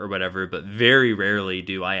Facebook or whatever, but very rarely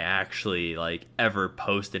do I actually like ever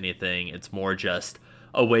post anything. It's more just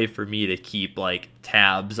a way for me to keep like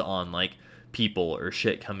tabs on like people or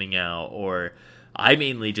shit coming out, or I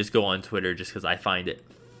mainly just go on Twitter just because I find it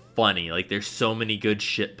funny. Like there's so many good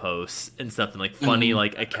shit posts and stuff and like funny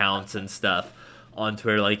like accounts and stuff on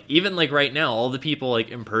Twitter. Like even like right now, all the people like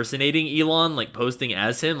impersonating Elon, like posting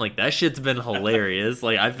as him, like that shit's been hilarious.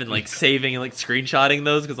 Like I've been like saving and like screenshotting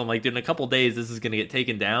those because I'm like, dude, in a couple days this is gonna get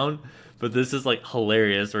taken down. But this is like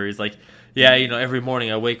hilarious where he's like, yeah, you know, every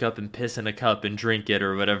morning I wake up and piss in a cup and drink it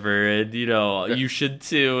or whatever, and you know, you should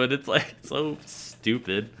too. And it's like so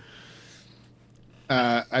stupid.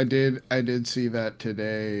 I did see that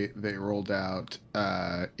today they rolled out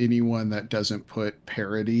anyone that doesn't put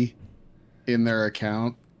parody in their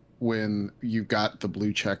account when you got the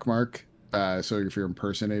blue check mark. So if you're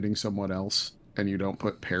impersonating someone else and you don't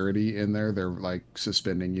put parody in there, they're like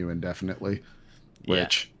suspending you indefinitely.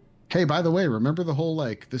 Which, hey, by the way, remember the whole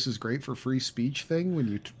like this is great for free speech thing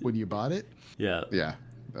when you bought it? Yeah. Yeah.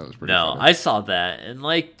 That was pretty No, funny. I saw that, and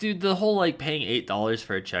like, dude, the whole like paying $8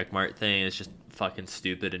 for a checkmark thing is just fucking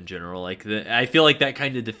stupid in general. Like, I feel like that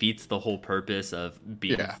kind of defeats the whole purpose of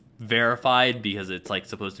being verified, because it's like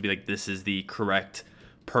supposed to be like this is the correct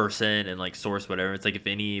person and like source whatever. It's like if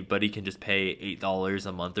anybody can just pay $8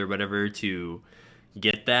 a month or whatever to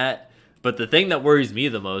get that. But the thing that worries me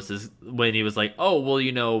the most is when he was like, oh, well,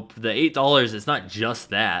 you know, the $8 is not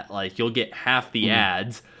just that. Like, you'll get half the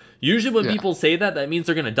ads. Usually when people say that, that means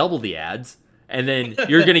they're going to double the ads. And then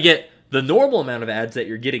you're going to get the normal amount of ads that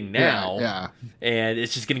you're getting now. Yeah. And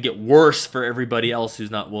it's just going to get worse for everybody else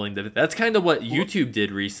who's not willing to. That's kind of what YouTube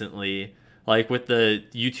did recently. Like with the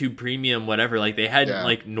YouTube Premium, whatever. Like they hadn't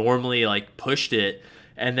like normally like pushed it.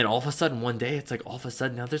 And then all of a sudden one day, it's like all of a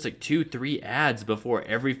sudden now there's like 2-3 ads before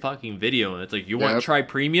every fucking video. And it's like, you want to try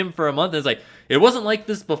premium for a month? And it's like, it wasn't like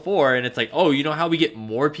this before. And it's like, oh, you know how we get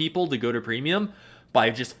more people to go to premium? By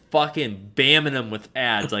just fucking bamming them with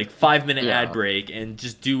ads, like 5-minute ad break, and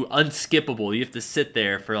just do unskippable. You have to sit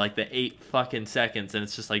there for like the 8 fucking seconds. And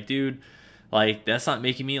it's just like, dude, like that's not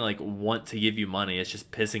making me like want to give you money. It's just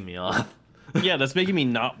pissing me off. Yeah, that's making me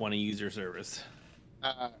not want to use your service.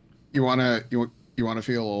 You wanna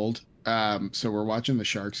feel old? So we're watching the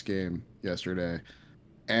Sharks game yesterday,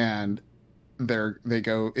 and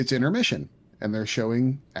it's intermission, and they're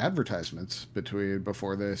showing advertisements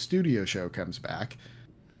before the studio show comes back,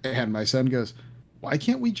 and my son goes, "Why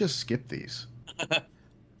can't we just skip these?"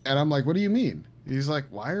 And I'm like, "What do you mean?" He's like,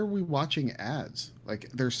 "Why are we watching ads? Like,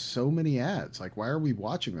 there's so many ads. Like, why are we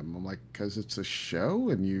watching them?" I'm like, "Because it's a show,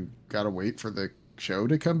 and you gotta wait for the show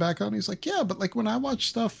to come back on." He's like, "Yeah, but like when I watch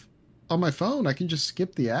stuff on my phone, I can just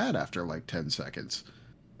skip the ad after like 10 seconds.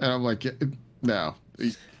 And I'm like, no,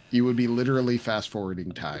 you would be literally fast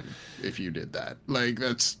forwarding time if you did that. Like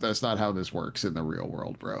that's not how this works in the real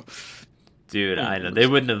world, bro. Dude, I know they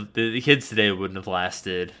wouldn't have. The kids today wouldn't have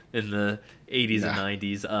lasted in the 80s and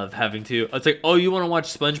 90s of having to. It's like, oh, you want to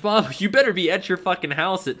watch SpongeBob? You better be at your fucking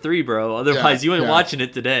house at 3, bro. Otherwise, you ain't watching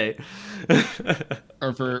it today.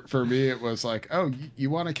 Or for me, it was like, oh, you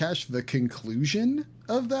want to catch the conclusion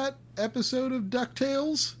of that episode of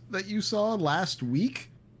DuckTales that you saw last week?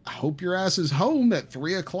 I hope your ass is home at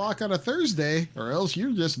 3 o'clock on a Thursday, or else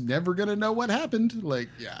you're just never gonna know what happened. Like,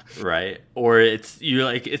 right. Or it's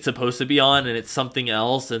supposed to be on and it's something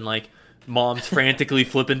else, and like mom's frantically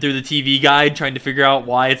flipping through the TV guide trying to figure out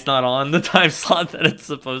why it's not on the time slot that it's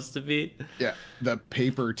supposed to be. Yeah, the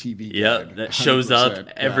paper TV guide. Yep, that shows up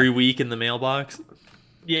every week in the mailbox.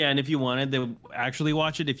 Yeah, and if you wanted to actually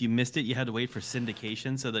watch it, if you missed it, you had to wait for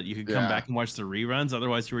syndication so that you could come back and watch the reruns.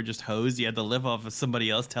 Otherwise, you were just hosed. You had to live off of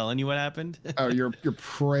somebody else telling you what happened. Oh, you're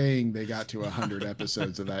praying they got to 100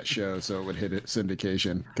 episodes of that show so it would hit it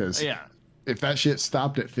syndication. Because if that shit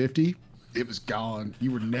stopped at 50, it was gone.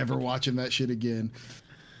 You were never watching that shit again.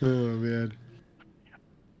 Oh, man.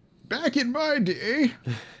 Back in my day.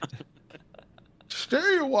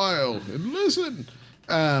 stay a while and listen.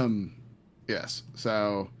 Yes.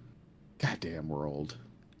 So, goddamn, we're old.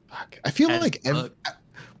 Fuck. I feel like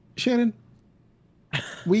Shannon,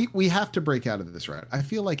 we have to break out of this route. I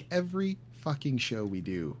feel like every fucking show we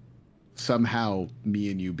do, somehow me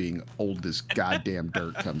and you being old as goddamn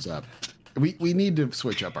dirt comes up. We need to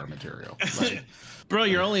switch up our material. Like, bro,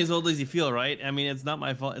 you're only as old as you feel, right? I mean, it's not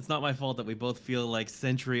my fault. It's not my fault that we both feel like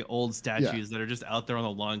century-old statues that are just out there on the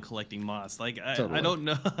lawn collecting moss. Like, Totally. I don't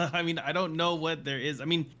know. I mean, I don't know what there is. I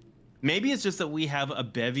mean, maybe it's just that we have a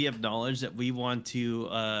bevy of knowledge that we want to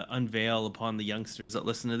unveil upon the youngsters that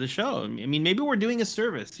listen to the show. I mean, maybe we're doing a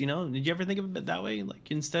service. You know? Did you ever think of it that way?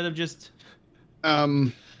 Like, instead of just,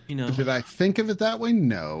 you know, did I think of it that way?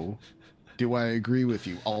 No. Do I agree with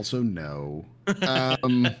you? Also, no.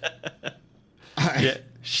 Yeah.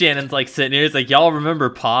 Shannon's like sitting here. It's like, y'all remember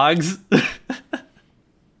Pogs?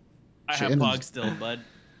 I have Pog still, bud.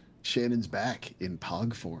 Shannon's back in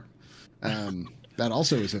Pog form. That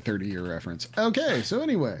also is a 30-year reference. Okay, so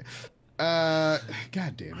anyway. God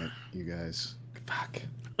damn it, you guys. Fuck.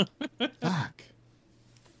 Fuck.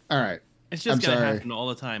 All right. It's just going to happen all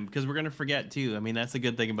the time because we're going to forget too. I mean, that's the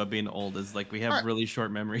good thing about being old is like we have really short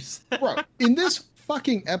memories. Bro, in this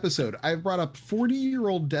fucking episode, I've brought up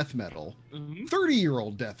 40-year-old death metal,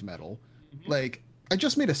 30-year-old death metal. Like, I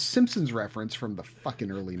just made a Simpsons reference from the fucking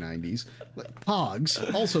early 90s. Like,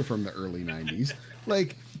 Pogs, also from the early 90s.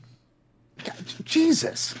 Like, God,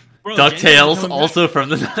 Jesus. Bro, DuckTales, also from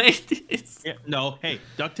the 90s. Yeah, no, hey,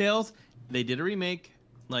 DuckTales, they did a remake.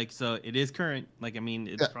 Like, so it is current. Like, I mean,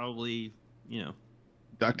 it's probably, you know.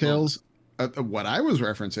 DuckTales, what I was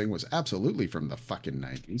referencing was absolutely from the fucking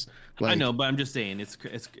 90s. Like, I know, but I'm just saying,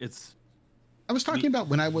 it's. I was talking about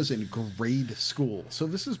when I was in grade school. So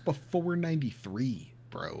this is before 93,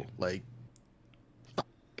 bro. Like,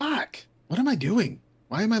 fuck. What am I doing?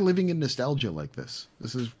 Why am I living in nostalgia like this?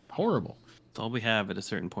 This is horrible. It's all we have at a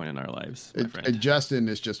certain point in our lives, my friend. And Justin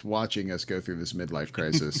is just watching us go through this midlife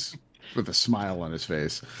crisis with a smile on his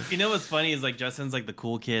face. You know what's funny is like Justin's like the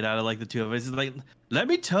cool kid out of like the two of us. He's like, let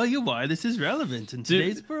me tell you why this is relevant in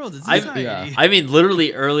today's world. It's society. I mean,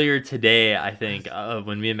 literally earlier today, I think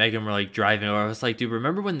when me and Megan were like driving over, I was like, dude,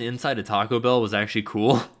 remember when the inside of Taco Bell was actually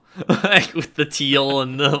cool? Like with the teal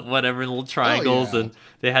and the whatever little triangles, and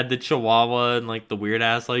they had the Chihuahua and like the weird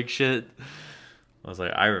ass like shit. I was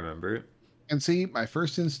like, I remember. And see, my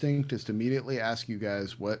first instinct is to immediately ask you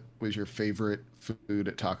guys what was your favorite food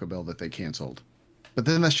at Taco Bell that they canceled. But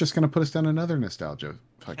then that's just going to put us down another nostalgia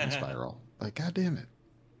fucking spiral. Like, God damn it.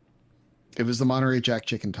 It was the Monterey Jack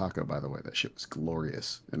Chicken Taco, by the way. That shit was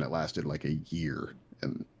glorious. And it lasted like a year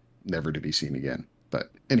and never to be seen again.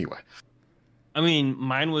 But anyway. I mean,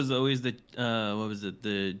 mine was always the what was it,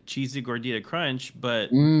 the cheesy gordita crunch, but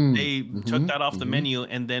they took that off the menu,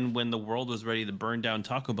 and then when the world was ready to burn down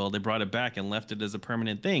Taco Bell, they brought it back and left it as a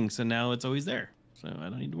permanent thing. So now it's always there. So I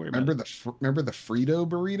don't need to worry about it. Remember the Frito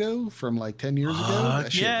burrito from like 10 years ago?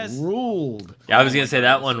 That shit ruled. Yeah, I was gonna say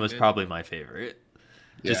that one was probably my favorite,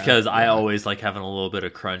 just because I always like having a little bit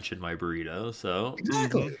of crunch in my burrito. So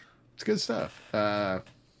exactly, it's good stuff.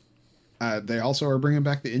 They also are bringing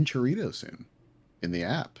back the Enchilada soon. In the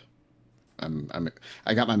app.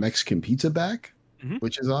 I got my Mexican pizza back,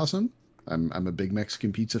 which is awesome. I'm a big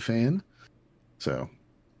Mexican pizza fan. So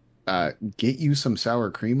get you some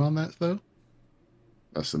sour cream on that though.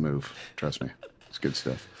 That's the move. Trust me. It's good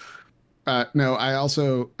stuff. No, I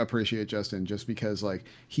also appreciate Justin just because like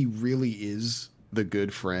he really is the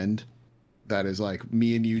good friend that is like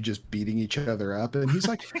me and you just beating each other up, and he's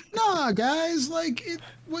like, nah guys, like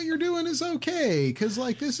what you're doing is okay because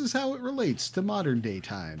like this is how it relates to modern day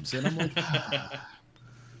times. And I'm like,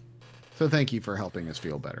 So thank you for helping us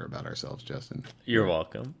feel better about ourselves, Justin. You're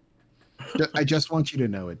welcome. I just want you to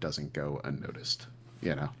know it doesn't go unnoticed,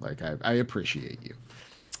 you know, like I appreciate you.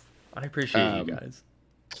 I appreciate you guys.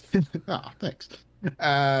 Oh, thanks.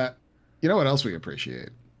 You know what else we appreciate?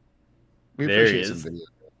 We There appreciate he some is. video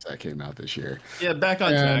that came out this year. Yeah, back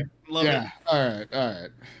on track. Love it. All right.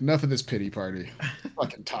 Enough of this pity party.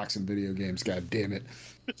 Fucking talk some video games, god damn it.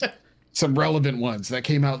 Some relevant ones that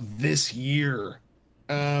came out this year.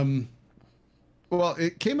 Well,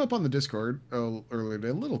 it came up on the Discord earlier today,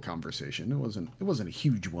 a little conversation. It wasn't a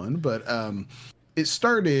huge one, but it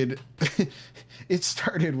started it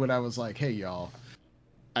started when I was like, hey y'all,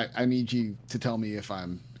 I need you to tell me if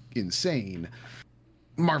I'm insane.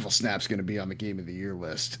 Marvel Snap's going to be on the Game of the Year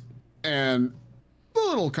list. And a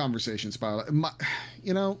little conversation spiral.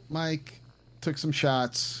 Mike took some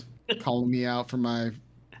shots, calling me out for my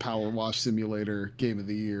Power Wash Simulator Game of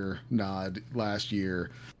the Year nod last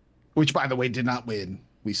year, which, by the way, did not win.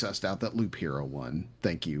 We sussed out that Loop Hero won.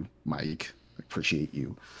 Thank you, Mike. Appreciate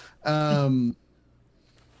you.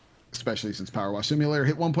 Especially since Power Wash Simulator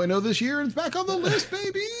hit 1.0 this year and it's back on the list,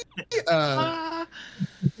 baby.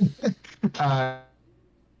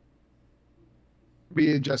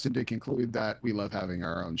 Me and Justin did conclude that we love having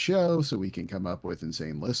our own show, so we can come up with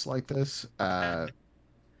insane lists like this,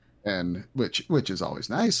 and which is always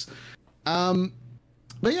nice. But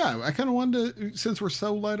yeah, I kind of wanted to, since we're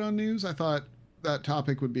so light on news, I thought that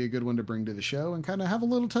topic would be a good one to bring to the show and kind of have a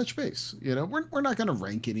little touch base. You know, we're not going to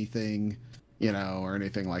rank anything, you know, or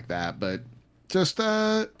anything like that, but just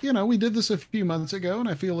you know, we did this a few months ago, and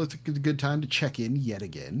I feel it's a good time to check in yet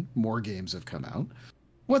again. More games have come out.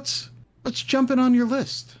 What's jumping on your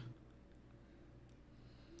list?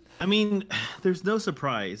 I mean, there's no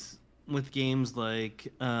surprise with games like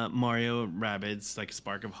Mario Rabbids, like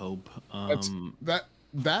Spark of Hope.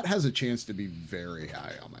 That has a chance to be very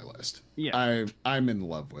high on my list. Yeah, I'm in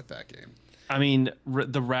love with that game. I mean,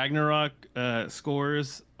 the Ragnarok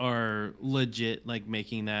scores are legit, like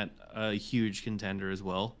making that a huge contender as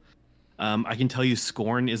well. I can tell you,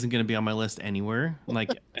 Scorn isn't going to be on my list anywhere.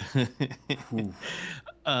 Like,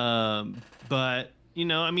 but you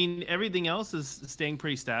know, I mean, everything else is staying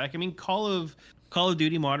pretty static. I mean, Call of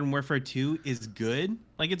Duty Modern Warfare 2 is good.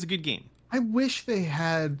 Like, it's a good game. I wish they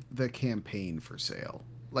had the campaign for sale.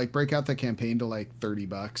 Like, break out the campaign to like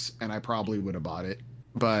 $30, and I probably would have bought it.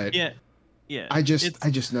 But yeah. I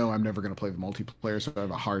just know I'm never going to play the multiplayer, so I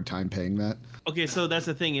have a hard time paying that. Okay, so that's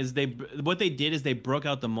the thing is what they did is they broke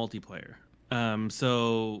out the multiplayer.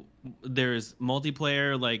 So there's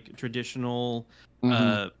multiplayer, like traditional,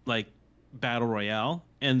 like battle royale,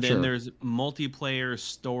 and then there's multiplayer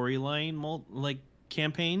storyline, like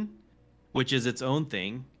campaign, which is its own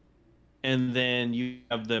thing, and then you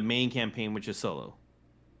have the main campaign, which is solo.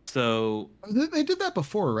 So they did that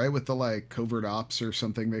before, right? With the like covert ops or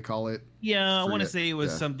something they call it. Yeah, I want to say it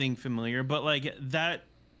was something familiar, but like that,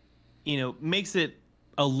 you know, makes it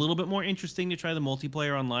a little bit more interesting to try the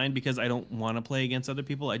multiplayer online, because I don't want to play against other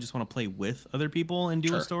people. I just want to play with other people and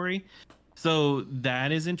do a story. So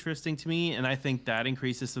that is interesting to me, and I think that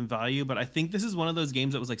increases some value. But I think this is one of those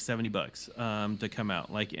games that was like $70 to come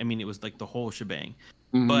out. Like, I mean, it was like the whole shebang.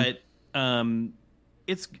 But I mean,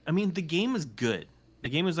 the game is good. The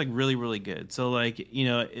game is like really, really good. So like, you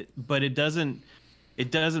know, but it doesn't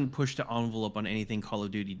push the envelope on anything Call of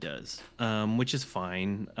Duty does, which is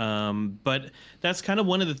fine. But that's kind of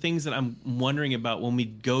one of the things that I'm wondering about when we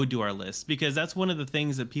go do our list, because that's one of the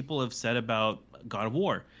things that people have said about God of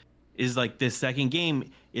War is like, this second game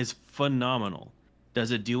is phenomenal. Does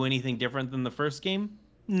it do anything different than the first game?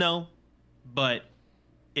 No, but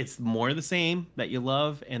it's more of the same that you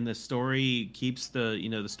love, and the story keeps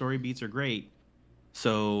the story beats are great.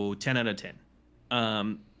 So 10 out of 10.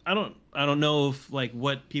 I don't know if like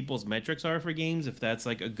what people's metrics are for games. If that's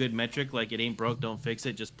like a good metric, like it ain't broke, don't fix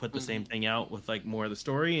it. Just put the same thing out with like more of the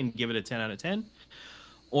story and give it a 10 out of 10.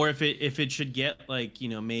 Or if it should get like, you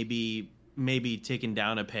know, maybe taken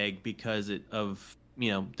down a peg because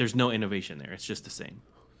there's no innovation there. It's just the same.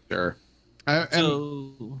 Sure.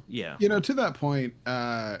 Yeah. You know, to that point,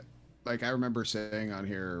 like I remember saying on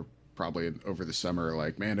here probably over the summer,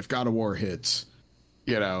 like, man, if God of War hits,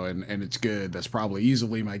 you know, and it's good, that's probably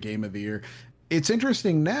easily my game of the year. It's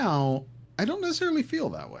interesting now, I don't necessarily feel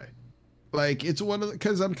that way. Like, it's one of the,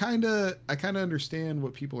 because I kind of understand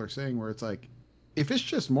what people are saying, where it's like, if it's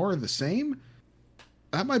just more of the same,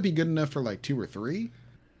 that might be good enough for like 2 or 3,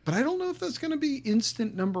 but I don't know if that's going to be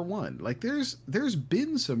instant number 1. Like, there's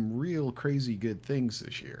been some real crazy good things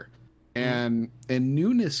this year, and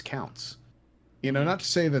newness counts. You know, not to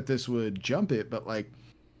say that this would jump it, but like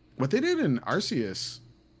what they did in Arceus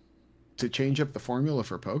to change up the formula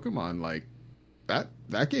for Pokemon, like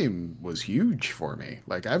that game was huge for me.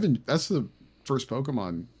 Like, that's the first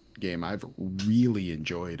Pokemon game I've really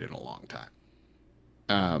enjoyed in a long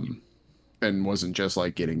time. And wasn't just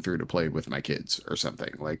like getting through to play with my kids or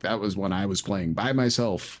something. Like, that was when I was playing by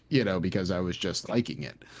myself, you know, because I was just liking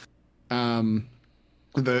it.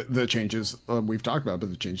 The changes we've talked about, but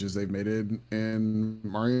the changes they've made in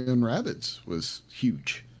Mario and Rabbids was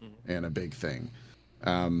huge and a big thing.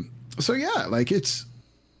 So yeah, like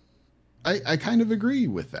I kind of agree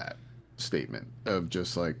with that statement of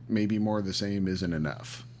just like maybe more of the same isn't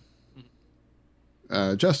enough.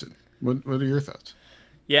 Justin, what are your thoughts?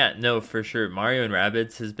 Yeah, no, for sure. Mario and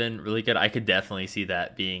Rabbids has been really good. I could definitely see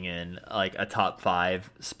that being in like a top 5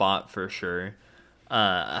 spot for sure.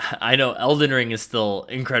 I know Elden Ring is still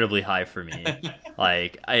incredibly high for me.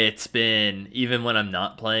 Like, it's been, even when I'm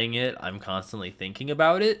not playing it, I'm constantly thinking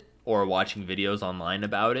about it or watching videos online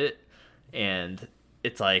about it. And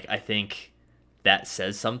it's like, I think that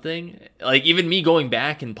says something. Like, even me going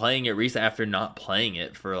back and playing it recently after not playing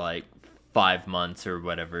it for like 5 months or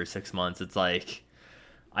whatever, 6 months, it's like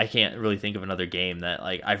I can't really think of another game that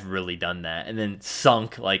like I've really done that and then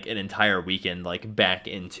sunk like an entire weekend like back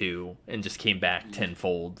into and just came back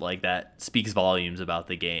tenfold. Like, that speaks volumes about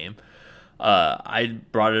the game. I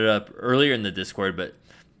brought it up earlier in the Discord, but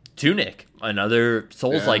Tunic, another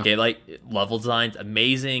Souls-like game, like level design's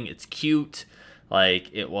amazing. It's cute. Like,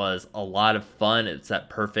 it was a lot of fun. It's that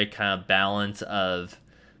perfect kind of balance of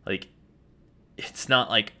like, it's not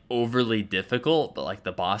like overly difficult, but like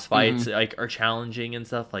the boss fights like are challenging and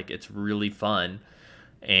stuff. Like, it's really fun,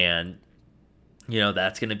 and you know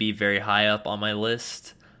that's going to be very high up on my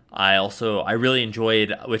list. I really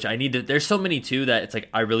enjoyed, which I need to. There's so many too that it's like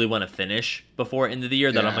I really want to finish before end of the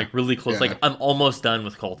year that I'm like really close. Like, I'm almost done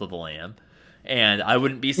with Cult of the Lamb, and I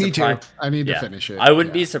wouldn't be surprised. Me too. I need to finish it. I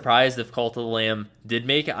wouldn't be surprised if Cult of the Lamb did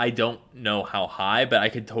make it. I don't know how high, but I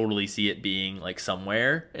could totally see it being like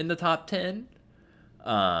somewhere in the top 10.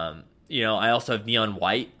 You know, I also have Neon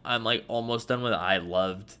White. I'm like almost done with it. I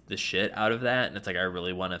loved the shit out of that, and it's like I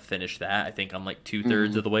really want to finish that. I think I'm like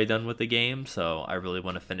 2/3 of the way done with the game, so I really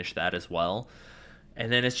want to finish that as well.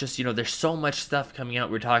 And then it's just, you know, there's so much stuff coming out.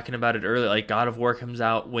 We were talking about it earlier. Like, God of War comes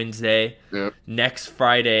out Wednesday. Yep. Next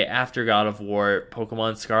Friday after God of War,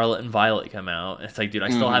 Pokemon Scarlet and Violet come out. And it's like, dude, I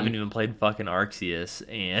still haven't even played fucking Arceus,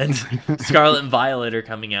 and Scarlet and Violet are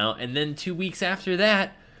coming out. And then 2 weeks after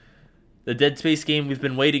that, the Dead Space game we've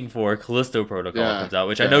been waiting for, Callisto Protocol, comes out,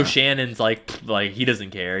 which I know Shannon's like he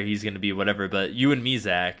doesn't care. He's going to be whatever. But you and me,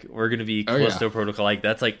 Zach, we're going to be Callisto Protocol. Like,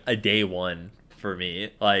 that's like a day one for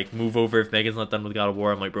me. Like, move over if Megan's not done with God of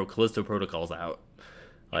War. I'm like, bro, Callisto Protocol's out.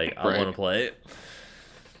 Like, I want to play it.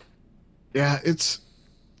 Yeah, it's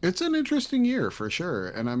an interesting year for sure.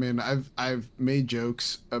 And I mean, I've made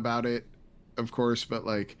jokes about it, of course, but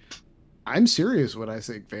like, I'm serious when I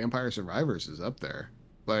think Vampire Survivors is up there.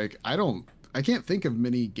 Like, I can't think of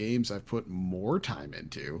many games I've put more time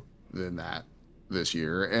into than that this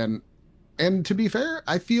year. And to be fair,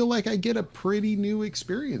 I feel like I get a pretty new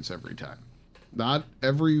experience every time. Not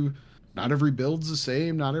every build's the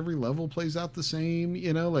same, not every level plays out the same,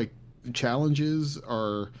 you know, like challenges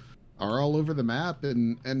are all over the map,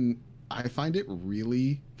 and I find it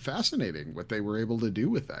really fascinating what they were able to do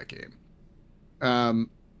with that game.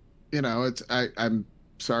 You know, I'm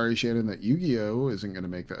sorry, Shannon, that Yu-Gi-Oh isn't going to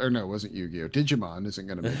make that. Or no, it wasn't Yu-Gi-Oh. Digimon isn't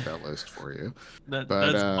going to make that list for you. That's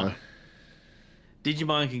fine.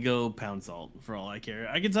 Digimon can go pound salt for all I care.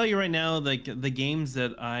 I can tell you right now, like, the games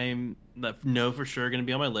that know for sure are going to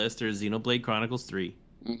be on my list are Xenoblade Chronicles 3,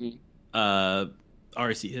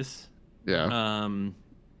 Arceus,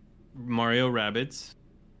 Mario Rabbids,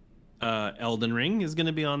 Elden Ring is going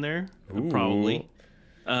to be on there, probably.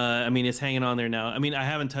 I mean, it's hanging on there now. I mean, I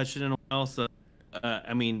haven't touched it in a while, so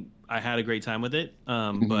I mean, I had a great time with it,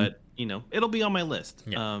 but you know, it'll be on my list.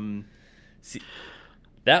 See,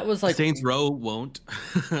 that was like Saints Row won't.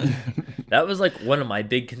 That was like one of my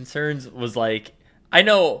big concerns. Was like, I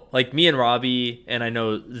know, like, me and Robbie and I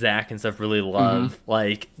know Zach and stuff really love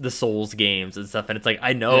like the Souls games and stuff, and it's like,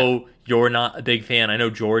 I know you're not a big fan. I know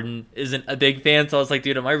Jordan isn't a big fan, so I was like,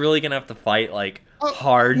 dude, am I really gonna have to fight like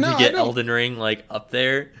hard to get Elden Ring like up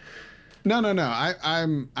there? No.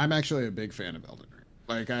 I'm actually a big fan of Elden Ring.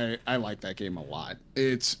 Like, I like that game a lot.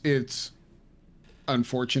 It's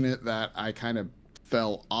unfortunate that I kind of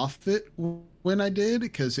fell off it when I did,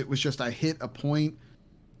 because it was just, I hit a point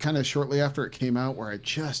kind of shortly after it came out where I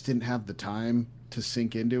just didn't have the time to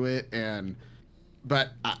sink into it.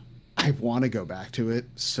 But I want to go back to it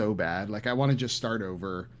so bad. Like, I want to just start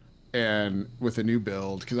over and with a new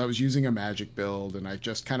build, because I was using a magic build and I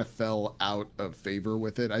just kind of fell out of favor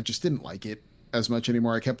with it. I just didn't like it as much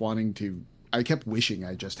anymore. I kept wishing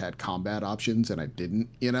I just had combat options, and I didn't,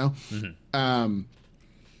 you know?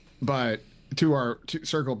 But to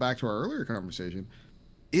circle back to our earlier conversation,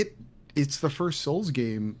 it's the first Souls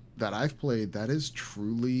game that I've played that is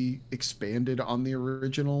truly expanded on the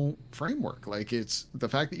original framework. Like, it's the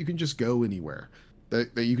fact that you can just go anywhere,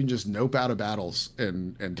 that you can just nope out of battles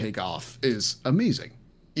and take off is amazing.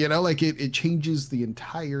 You know, like, it changes the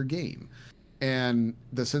entire game. And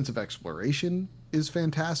the sense of exploration is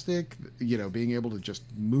fantastic. You know, being able to just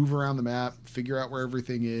move around the map, figure out where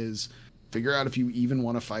everything is, figure out if you even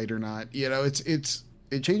want to fight or not. You know,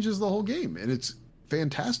 it changes the whole game, and it's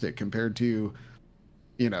fantastic compared to,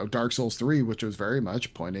 you know, Dark Souls 3, which was very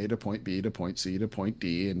much point A to point B to point C to point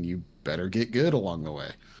D, and you better get good along the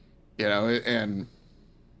way. You know, and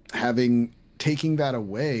taking that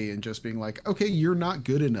away and just being like, okay, you're not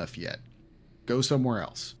good enough yet. Go somewhere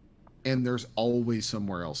else. and there's always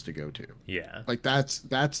somewhere else to go to. Yeah. Like that's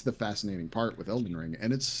the fascinating part with Elden Ring,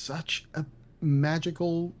 and it's such a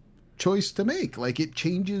magical choice to make. Like it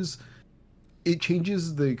changes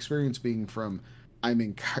the experience being from I'm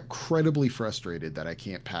incredibly frustrated that I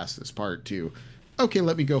can't pass this part to okay,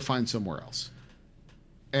 let me go find somewhere else.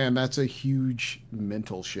 And that's a huge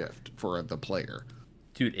mental shift for the player.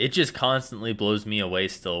 Dude, it just constantly blows me away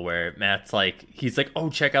still where Matt's like, he's like, oh,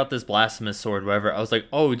 check out this blasphemous sword, whatever. I was like,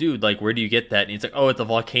 oh, dude, like, where do you get that? And he's like, oh, at the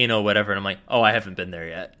volcano, whatever. And I'm like, oh, I haven't been there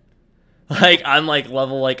yet. Like, I'm like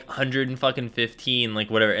level like 115, like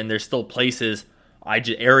whatever. And there's still places,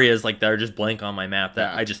 areas like that are just blank on my map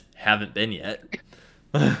that I just haven't been yet.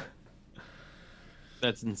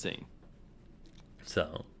 That's insane.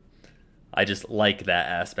 So I just like that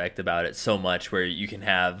aspect about it so much where you can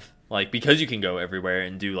have like, because you can go everywhere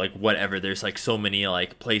and do like whatever, there's like so many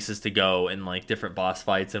like places to go and like different boss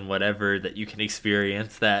fights and whatever that you can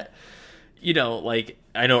experience that, you know, like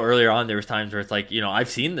I know earlier on there was times where it's like, you know, I've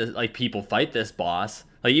seen this, like people fight this boss.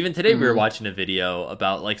 Like even today we were watching a video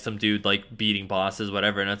about like some dude like beating bosses,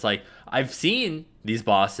 whatever. And it's like, I've seen these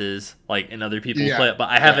bosses like in other people's play, but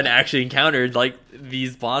I haven't actually encountered like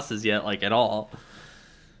these bosses yet, like at all.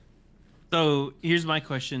 So here's my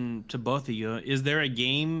question to both of you. Is there a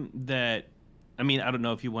game that, I mean, I don't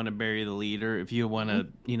know if you want to bury the lead or if you want to,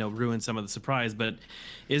 you know, ruin some of the surprise, but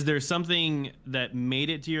is there something that made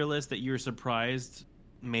it to your list that you were surprised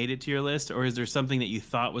made it to your list? Or is there something that you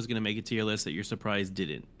thought was going to make it to your list that you're surprised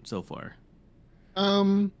didn't so far?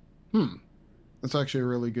 That's actually a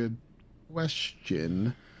really good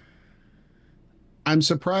question. I'm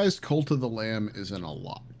surprised Cult of the Lamb isn't a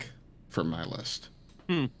lock for my list.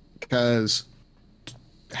 Because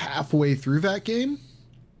halfway through that game,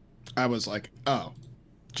 I was like, oh,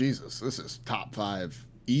 Jesus, this is top 5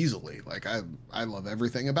 easily. Like, I love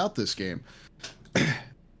everything about this game.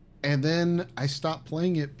 And then I stopped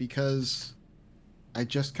playing it because I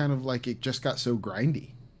just kind of like, it just got so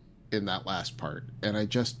grindy in that last part. And I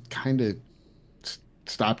just kind of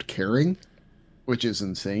stopped caring, which is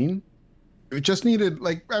insane. It just needed,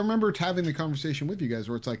 like, I remember having the conversation with you guys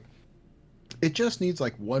where it's like, it just needs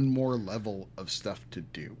like one more level of stuff to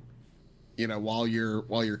do, you know, while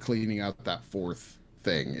you're cleaning out that 4th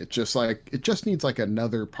thing. It just needs like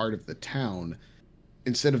another part of the town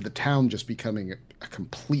instead of the town just becoming a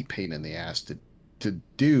complete pain in the ass to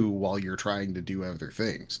do while you're trying to do other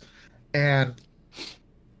things. And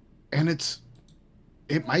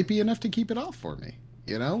it might be enough to keep it off for me,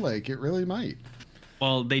 you know, like it really might.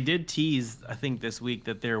 Well, they did tease, I think this week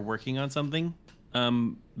that they're working on something.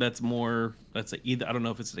 That's either, I don't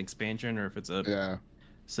know if it's an expansion or if it's a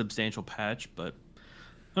substantial patch, but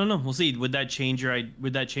I don't know. We'll see. Would that change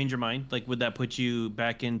your mind? Like, would that put you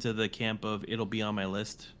back into the camp of it'll be on my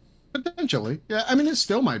list? Potentially. Yeah. I mean, it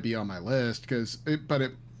still might be on my list but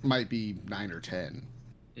it might be 9 or 10,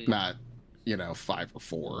 not, you know, 5 or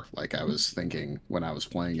 4. Like I was thinking when I was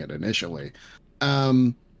playing it initially.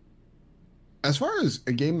 As far as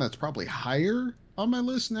a game that's probably higher on my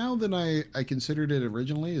list now than I considered it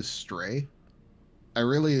originally is Stray. I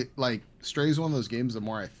really like Stray is one of those games, the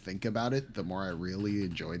more I think about it, the more I really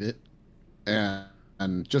enjoyed it.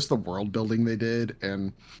 And just the world building they did.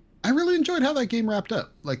 And I really enjoyed how that game wrapped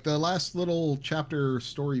up. Like the last little chapter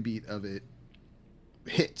story beat of it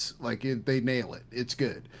hits. Like they nail it. It's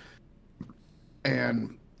good.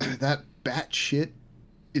 And that batshit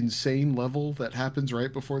insane level that happens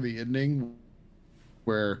right before the ending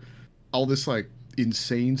where all this like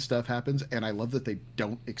insane stuff happens, and I love that they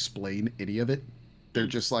don't explain any of it. They're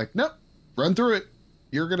just like, nope, run through it.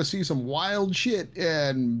 You're gonna see some wild shit,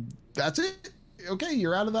 and that's it. Okay,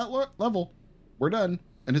 you're out of that level. We're done.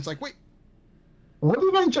 And it's like, wait, what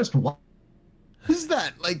did I just watch? What is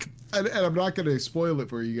that? Like, and I'm not gonna spoil it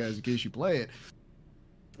for you guys in case you play it,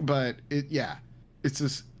 but it's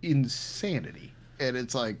this insanity, and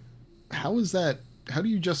it's like, how is that? How do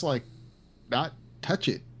you just like not touch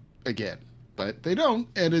it again? But they don't,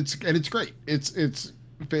 and it's great. It's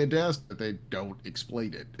fantastic that they don't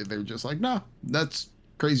explain it. They're just like, no, that's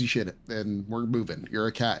crazy shit, and we're moving. You're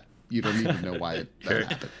a cat. You don't need to know why that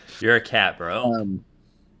happened. You're a cat, bro.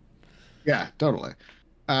 Yeah, totally.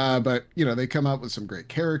 But you know, they come out with some great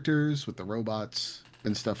characters with the robots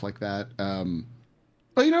and stuff like that.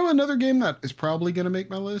 But you know, another game that is probably going to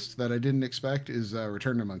make my list that I didn't expect is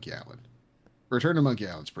Return to Monkey Island. Return to Monkey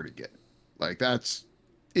Island's pretty good. Like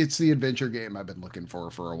it's the adventure game I've been looking for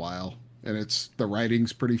a while, and the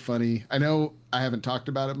writing's pretty funny. I know I haven't talked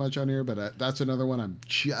about it much on here, but that's another one I'm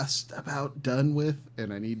just about done with,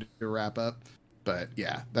 and I need to wrap up. But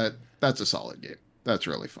yeah, that's a solid game. That's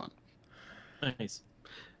really fun. Nice.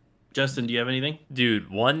 Justin, do you have anything? Dude,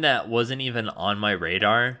 one that wasn't even on my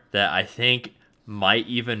radar that I think might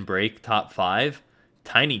even break top 5,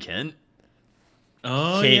 Tinykin.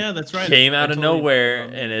 Oh yeah, that's right. Came I out of totally- nowhere,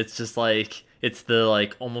 and it's just like it's the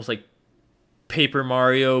like almost like Paper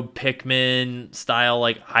Mario Pikmin style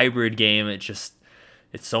like hybrid game.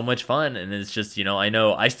 It's so much fun, and it's just, you know, I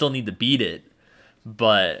know I still need to beat it,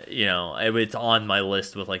 but you know, it's on my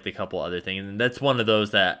list with like the couple other things, and that's one of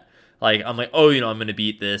those that like I'm like, oh, you know, I'm gonna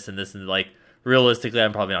beat this and this, and like realistically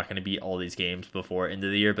I'm probably not gonna beat all these games before end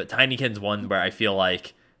of the year, but Tinykin's one where I feel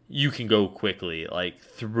like you can go quickly like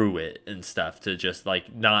through it and stuff to just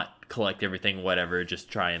like not collect everything, whatever,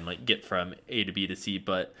 just try and like get from A to B to C.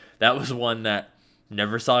 But that was one that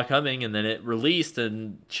never saw coming, and then it released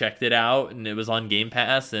and checked it out, and it was on Game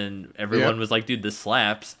Pass, and everyone was like, dude, this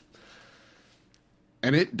slaps.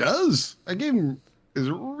 And it does. That game is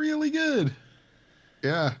really good.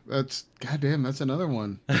 Yeah, that's goddamn. That's another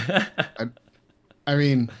one. I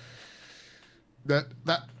mean, that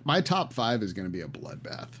my top 5 is going to be a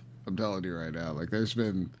bloodbath. I'm telling you right now. Like, there's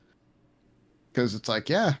been, because it's like,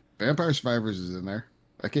 yeah, Vampire Survivors is in there.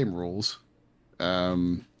 That game rules. I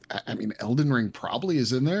mean, Elden Ring probably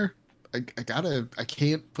is in there. I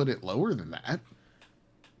can't put it lower than that.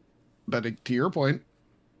 But to your point,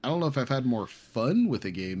 I don't know if I've had more fun with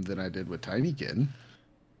a game than I did with Tinykin.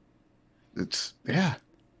 It's, yeah,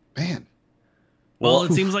 man. Well,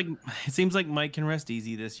 it seems like Mike can rest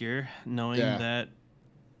easy this year, knowing Yeah. that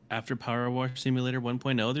after Power Wash Simulator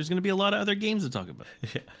 1.0, there's going to be a lot of other games to talk about.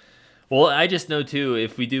 Well, I just know too,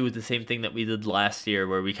 if we do the same thing that we did last year,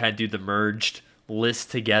 where we kind of do the merged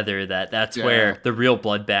list together, that's where the real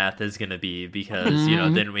bloodbath is going to be, because you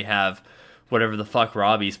know, then we have whatever the fuck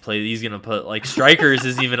Robbie's played. He's going to put like Strikers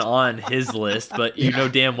is even on his list, but you know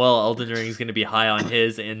damn well Elden Ring is going to be high on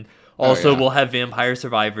his, and also we'll have Vampire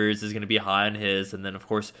Survivors is going to be high on his, and then of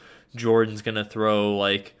course Jordan's going to throw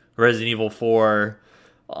like Resident Evil 4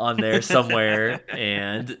 on there somewhere,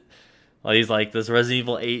 and well, he's like, does Resident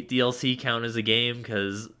Evil 8 DLC count as a game?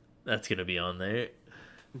 Because that's going to be on there.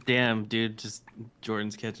 Damn, dude, just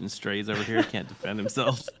Jordan's catching strays over here. Can't defend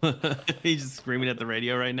himself. He's just screaming at the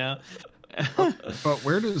radio right now. But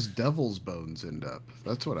where does Devil's Bones end up?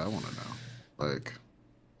 That's what I want to know. Like,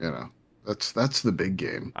 you know, that's the big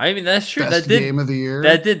game. I mean, that's true. Best game of the year.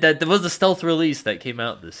 That was a stealth release that came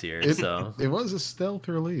out this year. It was a stealth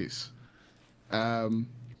release.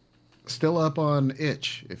 Still up on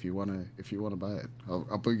itch if you wanna buy it.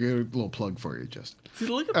 I'll put a little plug for you, Justin. See,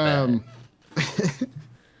 look at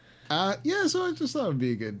that. Yeah, so I just thought it'd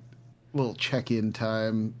be a good little check-in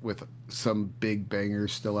time with some big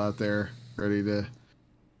bangers still out there, ready to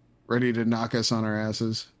knock us on our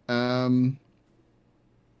asses. Yeah,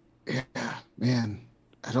 man.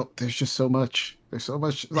 There's just so much. There's so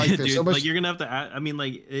much. Like, there's Dude, so much. like you're gonna have to. I mean,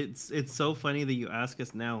 like it's so funny that you ask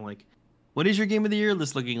us now. Like, what is your game of the year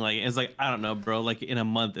list looking like? It's like, I don't know, bro. Like in a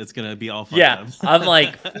month, it's gonna be all fucked Yeah, up. I'm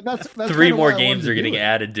like, That's 3 kinda more why I games wanted are to getting do it.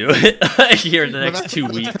 added to it here in the But next 2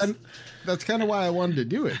 weeks. That's kind of why I wanted to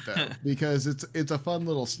do it, though, because it's a fun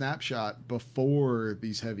little snapshot before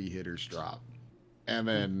these heavy hitters drop, and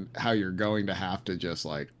then how you're going to have to just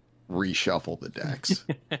like reshuffle the decks.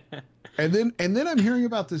 and then I'm hearing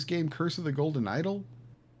about this game, Curse of the Golden Idol,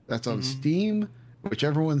 that's on Steam, which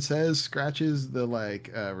everyone says scratches the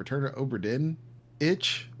like Return to Obra Dinn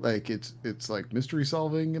itch. Like it's like mystery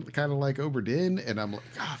solving, kind of like Obra Dinn, and I'm like,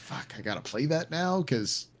 oh fuck, I gotta play that now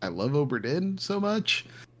because I love Obra Dinn so much.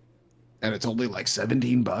 And it's only like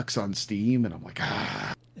 $17 on Steam, and I'm like,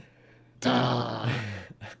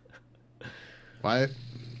 Why?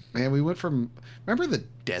 Man, we went from, remember the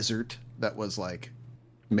desert that was like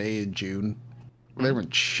May and June? Where there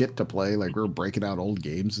wasn't shit to play, like we were breaking out old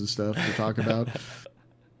games and stuff to talk about.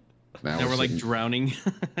 Now we're like sitting- drowning.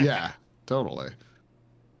 yeah, totally.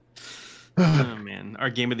 Oh man,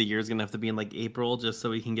 our game of the year is gonna have to be in like April just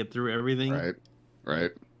so we can get through everything.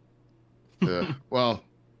 Right. Well,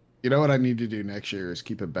 you know what I need to do next year is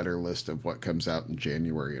keep a better list of what comes out in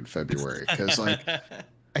January and February, because like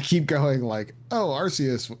I keep going like, oh,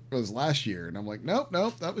 Arceus was last year, and I'm like, nope,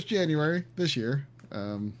 that was January this year.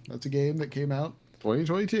 That's a game that came out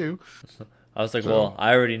 2022. I was like, well,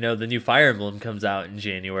 I already know the new Fire Emblem comes out in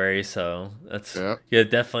January, so that's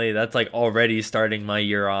definitely, that's like already starting my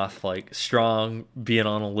year off like strong, being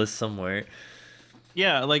on a list somewhere.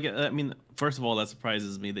 Yeah, like I mean, first of all, that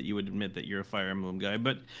surprises me that you would admit that you're a Fire Emblem guy,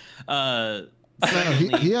 but No,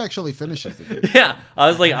 he actually finishes the game. Yeah, I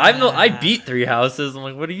was like, I beat 3 houses. I'm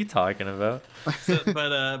like, what are you talking about?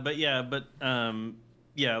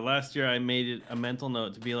 Yeah, last year I made it a mental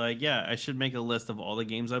note to be like, yeah, I should make a list of all the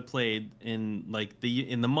games I played in like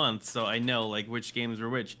in the month, so I know like which games were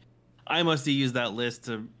which. I must have used that list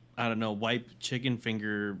to, I don't know, wipe chicken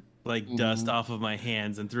finger dust off of my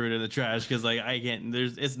hands and threw it in the trash because I can't.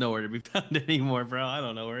 It's nowhere to be found anymore, bro. I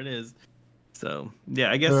don't know where it is. So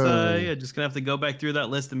yeah, I guess just gonna have to go back through that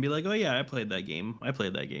list and be like, oh yeah, I played that game.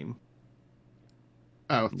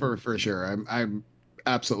 Oh, for sure. I'm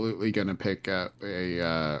absolutely gonna pick up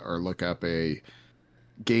or look up a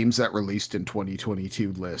games that released in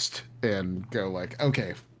 2022 list and go like,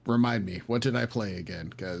 okay, remind me, what did I play again?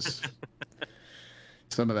 Because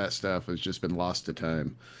some of that stuff has just been lost to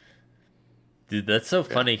time. Dude, that's so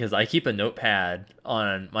funny because I keep a notepad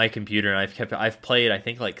on my computer, and I've played I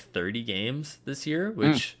think like 30 games this year,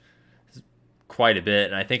 which is quite a bit.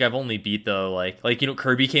 And I think I've only beat though like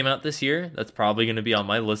Kirby came out this year. That's probably going to be on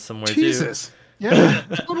my list somewhere Jesus. too. Yeah,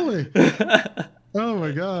 totally. Oh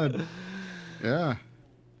my god. Yeah.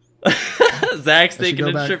 Zach's taking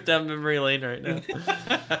a trip down memory lane right now.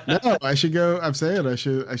 No, I should go. I'm saying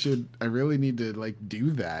I really need to like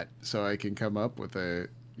do that so I can come up with a,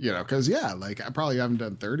 because like I probably haven't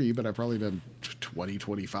done 30, but I've probably done 20,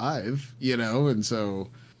 25, and so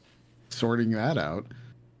sorting that out.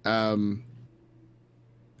 And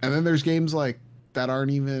then there's games like that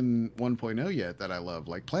aren't even 1.0 yet that I love,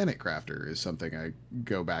 like Planet Crafter is something I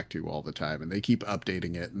go back to all the time, and they keep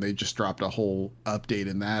updating it, and they just dropped a whole update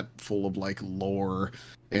in that full of like lore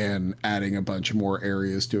and adding a bunch more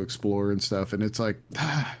areas to explore and stuff, and it's like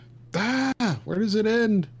where does it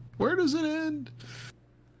end?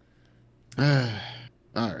 All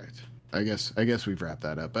right, I guess we've wrapped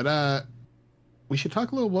that up, but we should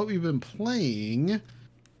talk a little what we've been playing,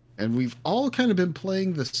 and we've all kind of been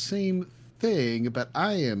playing the same thing, but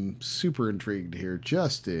I am super intrigued to hear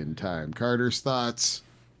just in time Carter's thoughts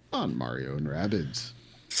on Mario and Rabbids.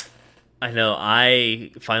 I know,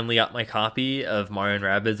 I finally got my copy of Mario and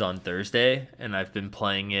Rabbids on Thursday, and I've been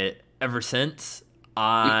playing it ever since.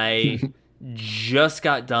 I just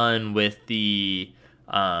got done with the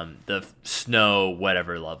snow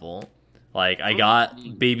whatever level. Like, I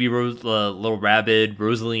got baby little Rabbid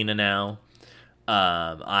Rosalina now.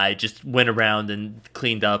 I just went around and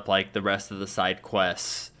cleaned up like the rest of the side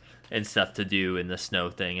quests and stuff to do in the snow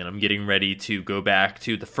thing, and I'm getting ready to go back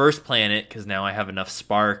to the first planet because now I have enough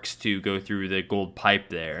sparks to go through the gold pipe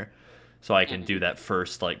there, so I can do that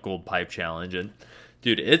first like gold pipe challenge. And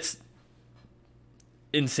dude, it's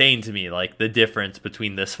insane to me like the difference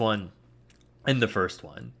between this one and the first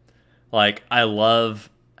one. Like, I love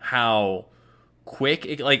how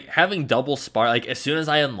quick like having double spark, like as soon as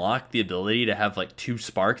I unlock the ability to have like two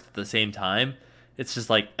sparks at the same time, it's just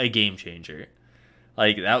like a game changer.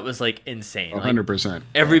 Like, that was like insane. 100%.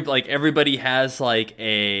 Everybody has like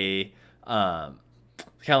a kind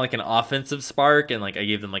of like an offensive spark, and like I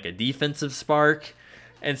gave them like a defensive spark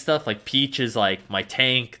and stuff. Like, Peach is like my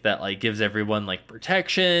tank that like gives everyone like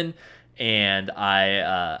protection, and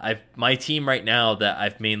my team right now that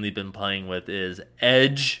I've mainly been playing with is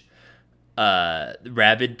Edge,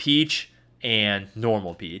 Rabid Peach, and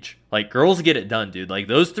normal Peach. Like, girls get it done, dude. Like,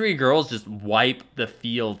 those three girls just wipe the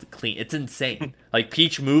field clean. It's insane. Like,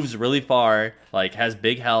 Peach moves really far, like has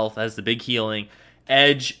big health, has the big healing.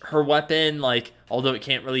 Edge, her weapon, like, although it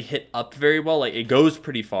can't really hit up very well, like it goes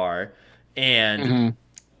pretty far. And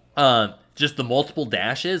just the multiple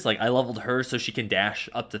dashes, like I leveled her so she can dash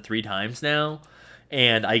up to 3 times now.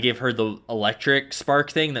 And I gave her the electric spark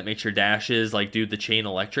thing that makes her dashes like do the chain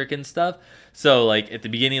electric and stuff. So like at the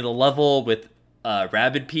beginning of the level with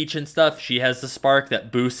Rabid Peach and stuff, she has the spark that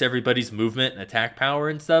boosts everybody's movement and attack power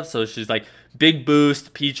and stuff. So she's like, big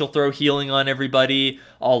boost. Peach will throw healing on everybody.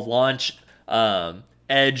 I'll launch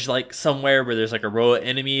Edge like somewhere where there's like a row of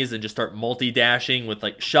enemies and just start multi-dashing with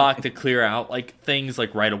like shock to clear out like things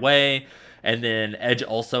like right away. And then Edge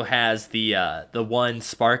also has the one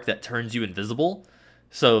spark that turns you invisible.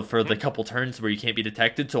 So for the couple turns where you can't be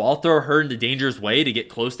detected. So I'll throw her into danger's way to get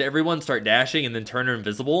close to everyone, start dashing, and then turn her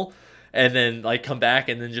invisible. And then like come back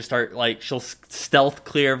and then just start like, she'll stealth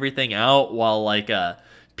clear everything out while like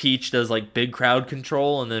Peach does like big crowd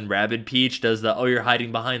control. And then Rabid Peach does the, oh, you're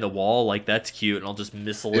hiding behind the wall. Like, that's cute. And I'll just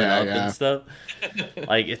missile it up and stuff.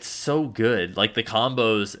 Like, it's so good. Like the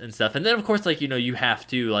combos and stuff. And then of course, like, you know, you have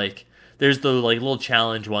to like, there's the like little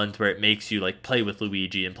challenge ones where it makes you like play with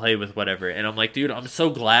Luigi and play with whatever. And I'm like, dude, I'm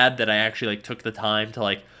so glad that I actually like took the time to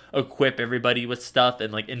like equip everybody with stuff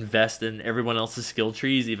and like invest in everyone else's skill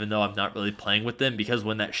trees, even though I'm not really playing with them, because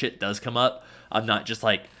when that shit does come up, I'm not just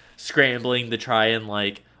like scrambling to try and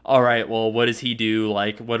like, all right, well, what does he do?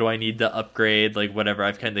 Like, what do I need to upgrade? Like, whatever.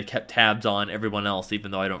 I've kind of kept tabs on everyone else,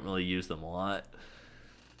 even though I don't really use them a lot.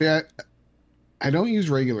 Yeah, I don't use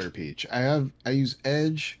regular Peach. I use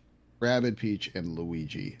Edge, Rabbid, Peach, and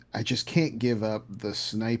Luigi. I just can't give up the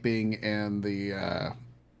sniping and the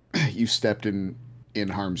you stepped in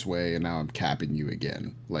harm's way and now I'm capping you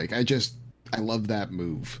again. Like I love that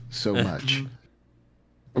move so much.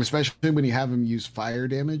 Especially when you have him use fire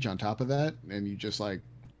damage on top of that, and you just like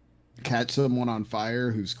catch someone on fire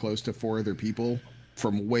who's close to 4 other people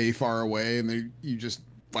from way far away, and you just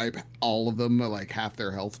wipe all of them like half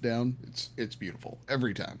their health down. It's beautiful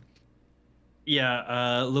every time.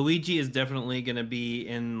 Yeah, Luigi is definitely gonna be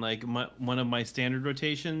in like one of my standard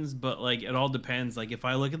rotations, but like it all depends. Like if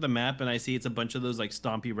I look at the map and I see it's a bunch of those like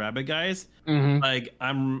stompy rabbit guys, like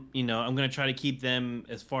I'm gonna try to keep them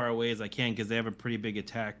as far away as I can because they have a pretty big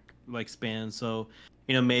attack like span. So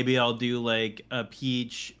maybe I'll do like a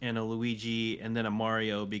Peach and a Luigi and then a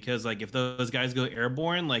Mario, because like if those guys go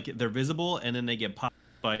airborne, like they're visible and then they get popped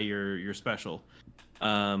by your special.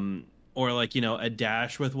 Or like a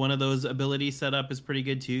dash with one of those abilities set up is pretty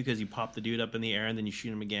good too, because you pop the dude up in the air and then you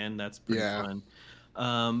shoot him again. That's pretty fun.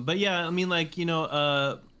 But yeah, I mean like Edge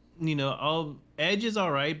is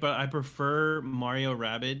all right, but I prefer Mario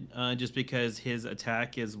Rabbids just because his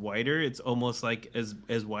attack is wider. It's almost like as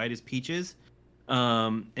wide as Peach's.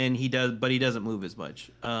 And he doesn't move as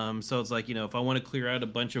much. So it's like if I want to clear out a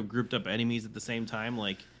bunch of grouped up enemies at the same time,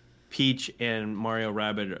 like Peach and Mario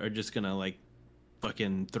Rabbids are just gonna like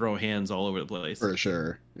fucking throw hands all over the place. For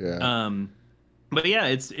sure. Yeah. But yeah,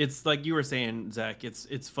 it's like you were saying, Zach,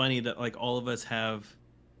 it's funny that like all of us have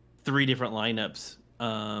 3 different lineups,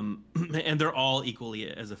 and they're all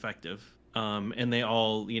equally as effective. And they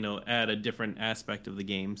all, add a different aspect of the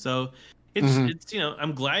game. So it's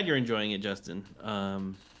I'm glad you're enjoying it, Justin.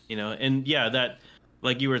 And yeah, that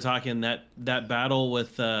like you were talking, that battle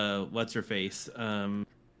with what's her face,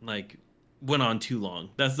 like went on too long.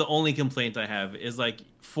 That's the only complaint I have, is like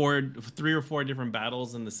 3 or 4 different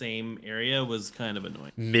battles in the same area was kind of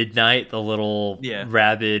annoying. Midnight, the little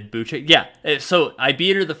rabid Boochick. Yeah, so I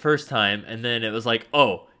beat her the first time, and then it was like,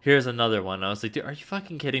 oh, here's another one. I was like, dude, are you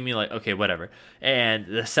fucking kidding me? Like, okay, whatever. And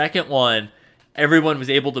the second one, everyone was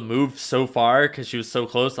able to move so far because she was so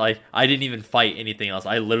close. Like, I didn't even fight anything else.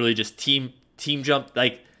 I literally just team jumped.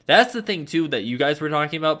 Like, that's the thing too that you guys were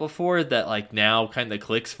talking about before that like now kind of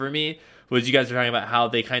clicks for me. Was you guys were talking about how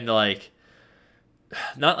they kind of like,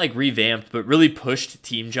 not like revamped, but really pushed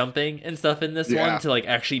team jumping and stuff in this one to like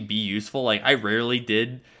actually be useful. Like I rarely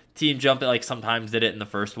did team jump it, like sometimes did it in the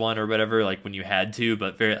first one or whatever, like when you had to,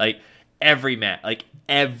 but very like every match,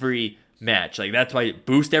 like that's why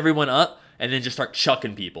boost everyone up and then just start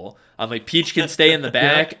chucking people. I'm like, Peach can stay in the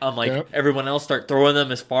back. I'm like, everyone else start throwing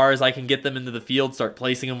them as far as I can get them into the field, start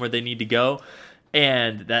placing them where they need to go.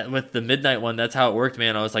 And that with the Midnight one, that's how it worked,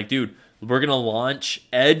 man. I was like, dude, we're going to launch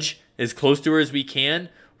Edge as close to her as we can.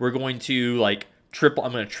 We're going to like I'm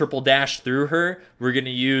going to triple dash through her. We're going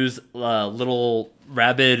to use little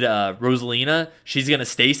rabid Rosalina. She's going to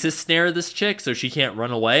stasis snare this chick so she can't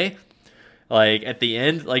run away. Like at the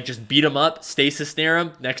end, like just beat them up, stasis snare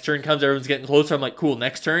them. Next turn comes, everyone's getting closer. I'm like, cool,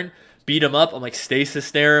 next turn, beat them up. I'm like, stasis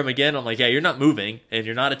snare them again. I'm like, yeah, you're not moving and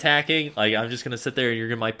you're not attacking. Like I'm just going to sit there and you're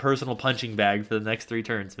going to my personal punching bag for the next 3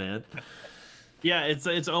 turns, man. Yeah,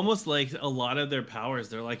 it's almost like a lot of their powers,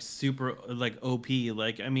 they're like super like OP.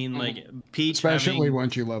 Like I mean, like Peach, especially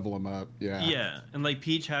once you level them up. Yeah, and like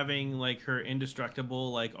Peach having like her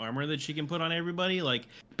indestructible like armor that she can put on everybody, like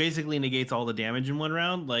basically negates all the damage in one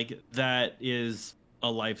round. Like that is a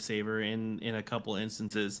lifesaver in a couple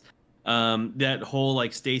instances. That whole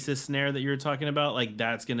like stasis snare that you're talking about, like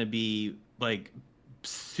that's gonna be like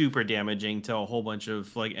super damaging to a whole bunch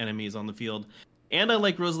of like enemies on the field. And I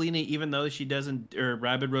like Rosalina, even though she doesn't, or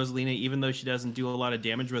Rabid Rosalina, even though she doesn't do a lot of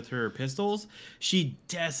damage with her pistols, she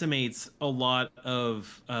decimates a lot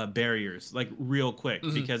of barriers like real quick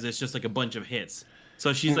because it's just like a bunch of hits.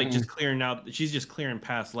 So she's like just clearing out. She's just clearing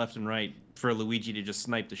past left and right for Luigi to just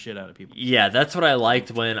snipe the shit out of people. Yeah, that's what I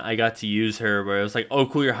liked when I got to use her, where it was like, oh,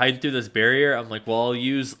 cool, you're hiding through this barrier. I'm like, well, I'll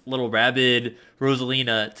use little Rabid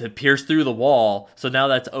Rosalina to pierce through the wall. So now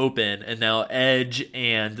that's open, and now Edge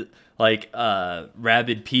and like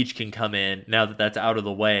Rabid Peach can come in now that that's out of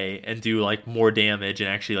the way and do like more damage and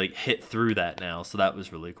actually like hit through that now. So that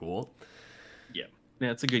was really cool. Yeah,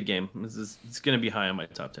 it's a good game. It's going to be high on my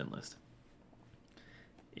top 10 list.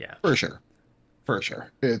 Yeah, for sure.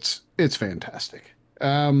 It's fantastic.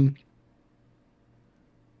 Shall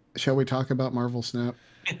we talk about Marvel Snap?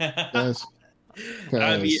 Yes.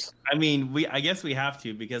 I mean, I guess we have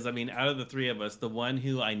to, because I mean, out of the 3 of us, the one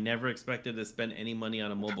who I never expected to spend any money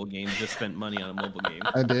on a mobile game just spent money on a mobile game.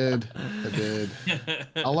 I did.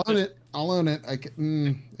 I'll own it.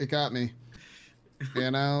 It got me.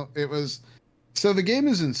 It was. So the game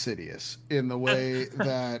is insidious in the way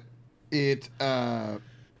that it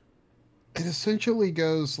essentially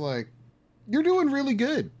goes like, you're doing really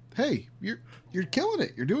good. Hey, you're killing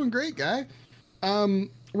it. You're doing great, guy.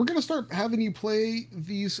 We're gonna start having you play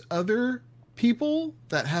these other people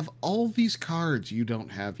that have all these cards you don't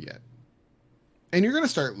have yet, and you're gonna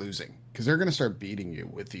start losing because they're gonna start beating you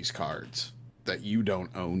with these cards that you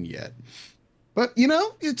don't own yet. But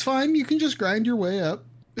it's fine. You can just grind your way up.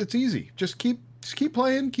 It's easy. Just keep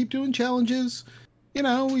playing. Keep doing challenges.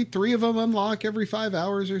 We 3 of them unlock every 5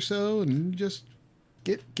 hours or so, and just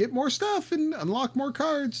get more stuff and unlock more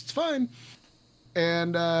cards. It's fine.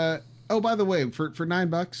 And oh, by the way, for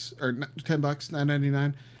 $9 or $10,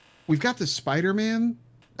 $9.99, we've got the Spider-Man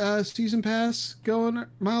season pass going,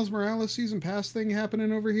 Miles Morales season pass thing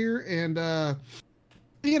happening over here. And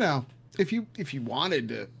if you wanted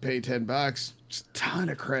to pay $10, just a ton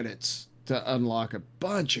of credits to unlock a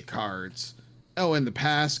bunch of cards. Oh, and the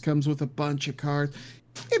pass comes with a bunch of cards.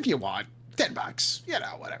 If you want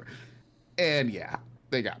 $10, whatever. And yeah,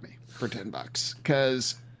 they got me for $10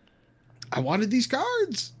 because I wanted these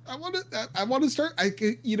cards. I want to start.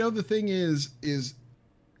 The thing is,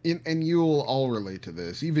 and you'll all relate to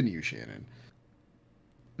this, even you, Shannon.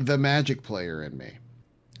 The Magic player in me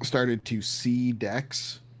started to see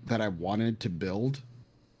decks that I wanted to build,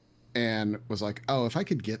 and was like, oh, if I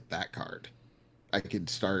could get that card, I could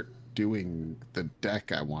start doing the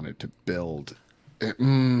deck I wanted to build.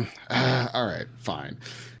 All right, fine.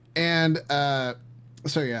 And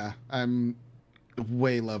so yeah, I'm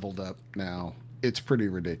way leveled up now. It's pretty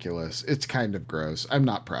ridiculous. It's kind of gross. I'm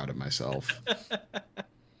not proud of myself.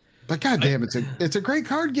 But goddamn, it's a great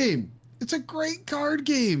card game. It's a great card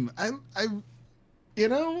game. I've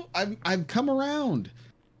come around.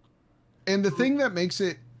 And the thing that makes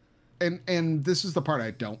it, and this is the part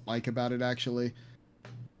I don't like about it actually,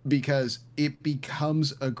 because it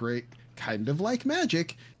becomes a great, kind of like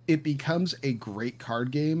Magic, it becomes a great card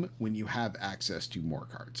game when you have access to more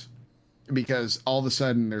cards. Because all of a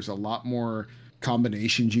sudden there's a lot more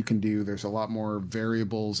combinations you can do. There's a lot more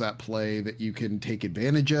variables at play that you can take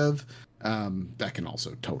advantage of. That can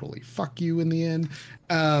also totally fuck you in the end.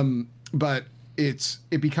 But it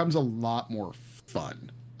becomes a lot more fun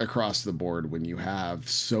across the board when you have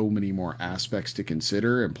so many more aspects to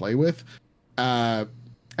consider and play with.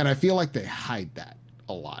 And I feel like they hide that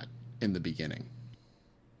a lot in the beginning.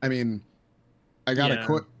 I mean, I got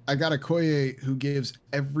a Koye who gives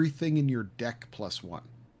everything in your deck +1.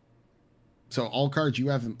 So all cards you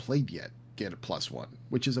haven't played yet get a +1,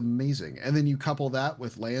 which is amazing. And then you couple that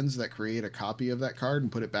with lands that create a copy of that card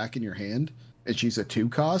and put it back in your hand, and she's a 2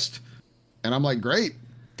 cost. And I'm like, great,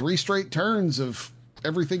 3 straight turns of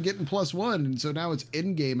everything getting +1. And so now it's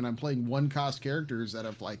end game and I'm playing 1 cost characters that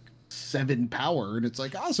have like 7 power, and it's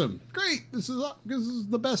like, awesome, great, this is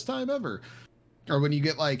the best time ever. Or when you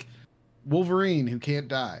get like Wolverine who can't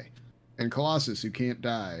die and Colossus who can't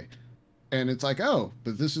die, and it's like, oh,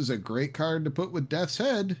 but this is a great card to put with Death's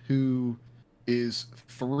Head, who is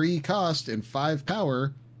 3 cost and 5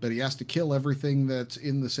 power, but he has to kill everything that's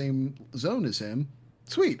in the same zone as him.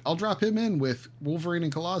 Sweet, I'll drop him in with Wolverine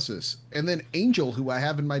and Colossus. And then Angel, who I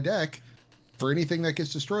have in my deck, for anything that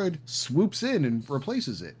gets destroyed, swoops in and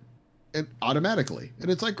replaces it. And automatically.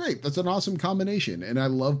 And it's like, great, that's an awesome combination. And I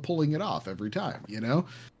love pulling it off every time,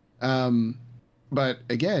 But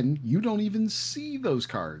again, you don't even see those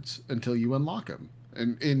cards until you unlock them.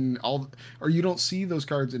 Or you don't see those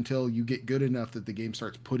cards until you get good enough that the game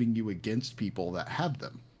starts putting you against people that have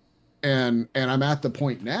them. And I'm at the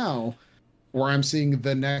point now where I'm seeing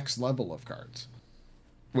the next level of cards,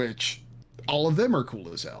 which all of them are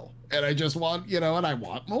cool as hell. And I just want, and I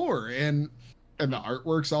want more. And the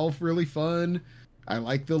artwork's all really fun. I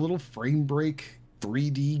like the little frame break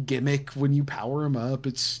 3D gimmick when you power them up.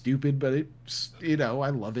 It's stupid, but it's, I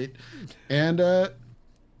love it. And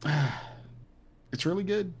it's really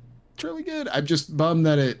good. It's really good. I'm just bummed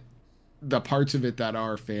that the parts of it that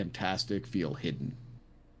are fantastic feel hidden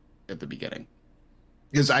at the beginning.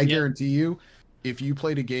 Because I guarantee you, if you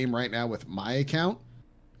played a game right now with my account,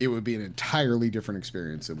 it would be an entirely different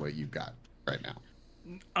experience than what you've got right now.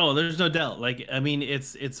 Oh, there's no doubt. Like, I mean,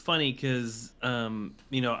 it's funny because,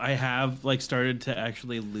 I have like started to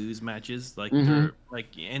actually lose matches, like,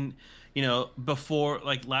 before,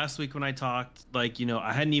 like last week when I talked, like,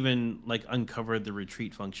 I hadn't even like uncovered the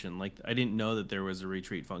retreat function. Like, I didn't know that there was a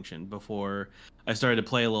retreat function before I started to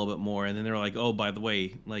play a little bit more. And then they were like, oh, by the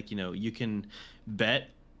way, like, you can bet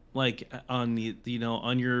like on the,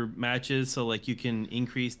 on your matches. So like you can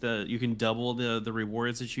double the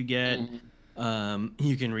rewards that you get.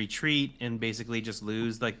 You can retreat and basically just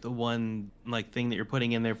lose like the one like thing that you're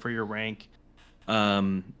putting in there for your rank.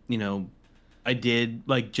 I did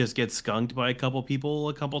like just get skunked by a couple people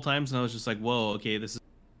a couple times, and I was just like, whoa, okay, this is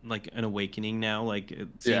like an awakening now. Like it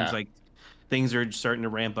seems like things are starting to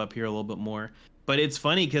ramp up here a little bit more. But it's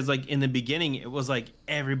funny because like in the beginning, it was like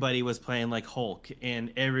everybody was playing like Hulk,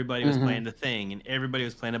 and everybody was playing the Thing, and everybody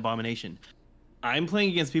was playing Abomination. I'm playing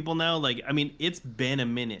against people now. Like, I mean, it's been a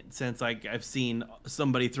minute since like I've seen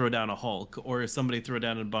somebody throw down a Hulk or somebody throw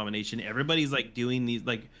down an Abomination. Everybody's like doing these,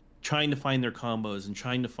 like trying to find their combos and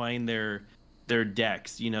trying to find their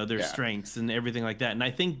decks, you know, their strengths and everything like that. And I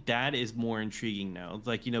think that is more intriguing now. It's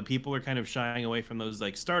like, you know, people are kind of shying away from those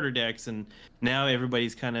like starter decks, and now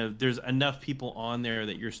everybody's kind of, there's enough people on there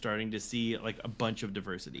that you're starting to see like a bunch of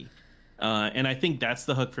diversity. And I think that's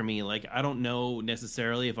the hook for me. Like, I don't know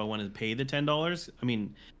necessarily if I want to pay the $10. I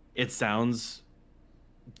mean, it sounds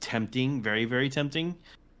tempting, very, very tempting.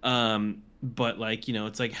 But like, you know,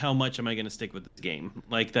 it's like, how much am I going to stick with this game?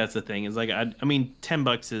 Like, that's the thing. Is like, I mean,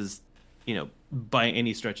 $10 is, you know, by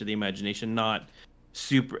any stretch of the imagination, not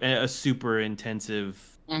a super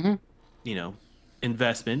intensive, you know,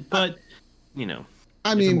 investment. But, you know,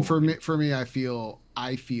 I mean, for me, I feel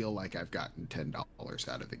like I've gotten $10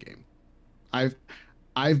 out of the game.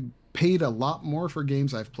 I've paid a lot more for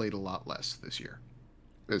games I've played a lot less this year.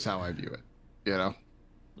 Is how I view it. You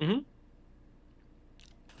know.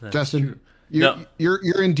 Justin,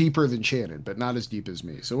 you're in deeper than Shannon, but not as deep as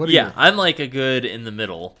me. So what? I'm like a good in the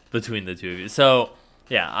middle between the two of you. So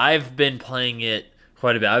yeah, I've been playing it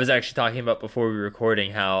quite a bit. I was actually talking about before we were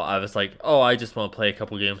recording how I was like, oh, I just want to play a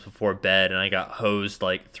couple games before bed, and I got hosed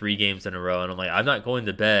like 3 games in a row, and I'm like, I'm not going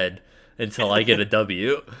to bed until I get a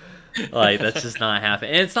W. Like, that's just not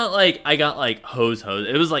happening. And it's not like I got like hose.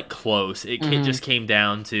 It was like close. It just came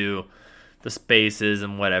down to the spaces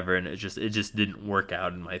and whatever, and it just didn't work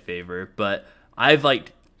out in my favor. But I'm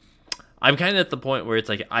kind of at the point where it's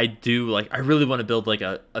like I really want to build like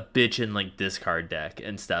a bitchin' like discard deck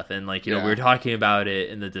and stuff. And like, you know, we were talking about it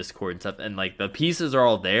in the Discord and stuff, and like the pieces are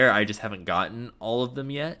all there. I just haven't gotten all of them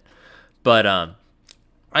yet. But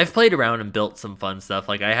I've played around and built some fun stuff.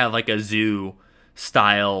 Like I have like a zoo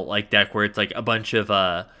style like deck where it's like a bunch of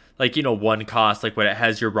like, you know, one cost, like when it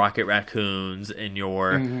has your Rocket Raccoons and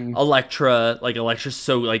your Electra, like Electra's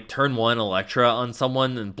so like turn 1 Electra on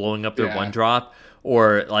someone and blowing up their 1-drop,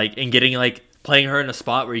 or like and getting like playing her in a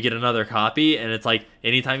spot where you get another copy, and it's like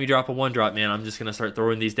anytime you drop a 1-drop, man, I'm just gonna start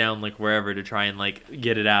throwing these down like wherever to try and like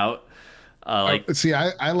get it out. See,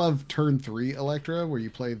 I love turn 3 Electra where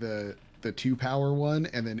you play the 2-power one,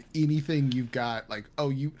 and then anything you've got, like, oh,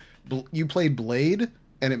 you played Blade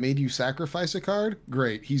and it made you sacrifice a card,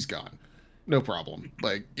 great, he's gone, no problem.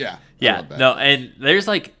 Like, yeah, no, and there's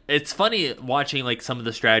like, it's funny watching like some of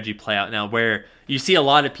the strategy play out now, where you see a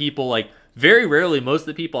lot of people, like very rarely, most of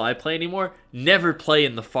the people I play anymore never play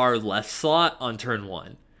in the far left slot on turn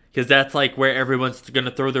 1. Because that's like where everyone's going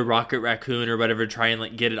to throw their Rocket Raccoon or whatever, try and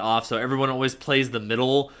like get it off. So everyone always plays the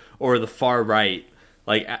middle or the far right,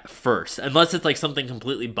 like at first, unless it's like something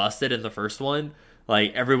completely busted in the first one.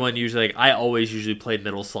 Like everyone usually, like I always usually play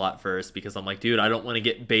middle slot first, because I'm like, dude, I don't want to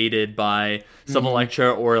get baited by some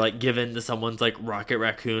Electra or like given to someone's like Rocket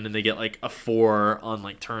Raccoon and they get like a 4 on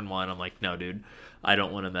like turn 1. I'm like, no, dude, I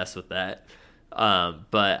don't want to mess with that.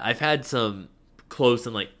 But I've had some close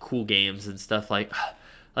and like cool games and stuff. Like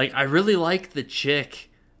I really like the chick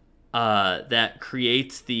that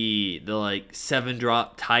creates the like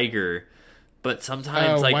 7-drop tiger. But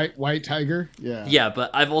sometimes like white tiger, yeah.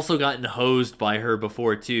 But I've also gotten hosed by her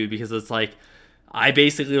before too, because it's like I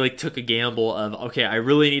basically like took a gamble of, okay, I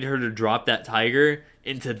really need her to drop that tiger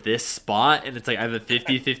into this spot, and it's like I have a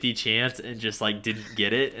 50-50 chance, and just like didn't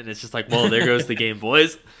get it, and it's just like, well, there goes the game,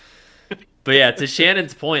 boys. But yeah, to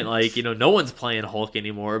Shannon's point, like, you know, no one's playing Hulk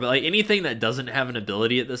anymore, but like anything that doesn't have an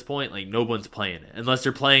ability at this point, like no one's playing it, unless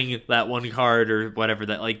they're playing that one card or whatever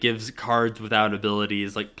that like gives cards without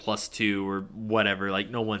abilities like +2 or whatever. Like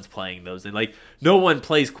no one's playing those, and like no one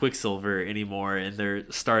plays Quicksilver anymore in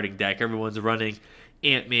their starting deck. Everyone's running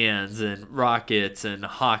Ant-Mans and Rockets and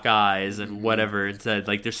Hawkeyes and whatever instead.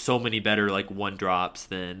 Like there's so many better like 1-drops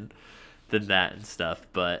than that and stuff.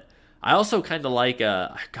 But I also kind of like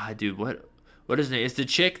God, dude, what is her name? It's the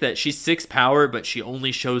chick that she's 6 power, but she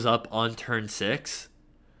only shows up on turn 6.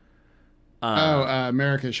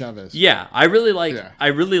 America Chavez. Yeah, I really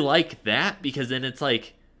like that, because then it's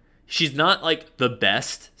like she's not like the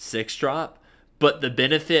best 6-drop, but the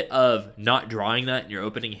benefit of not drawing that in your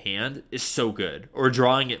opening hand is so good, or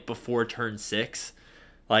drawing it before turn 6.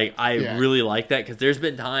 Like I really like that, because there's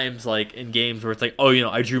been times like in games where it's like, oh, you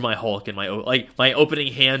know, I drew my Hulk and my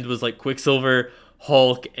opening hand was like Quicksilver,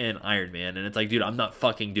 Hulk, and Iron Man, and it's like, dude, I'm not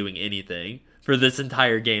fucking doing anything for this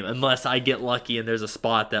entire game, unless I get lucky and there's a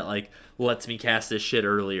spot that like lets me cast this shit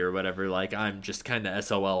early or whatever. Like I'm just kind of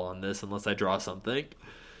SOL on this unless I draw something.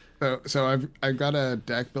 So I've got a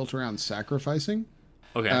deck built around sacrificing.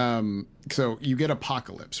 Okay. So you get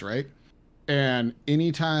Apocalypse, right? And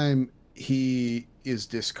anytime he is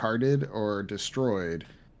discarded or destroyed,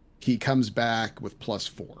 he comes back with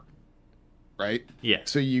 +4, right? Yeah.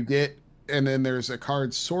 So you get, and then there's a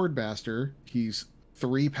card Swordmaster. He's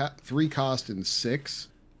 3 cost and 6,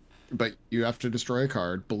 but you have to destroy a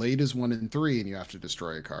card. Blade is 1 and 3, and you have to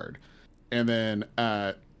destroy a card. And then,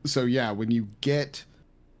 so yeah, when you get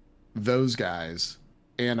those guys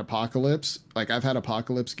and Apocalypse, like I've had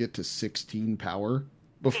Apocalypse get to 16 power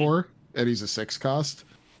before, and he's a 6 cost,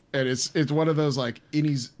 and it's one of those like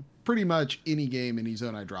pretty much any game, any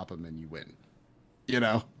zone I drop him and you win. You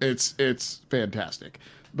know, it's fantastic.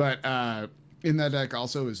 But in that deck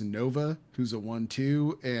also is Nova, who's a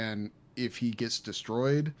 1/2, and if he gets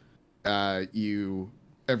destroyed,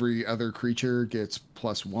 every other creature gets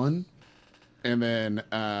 +1, and then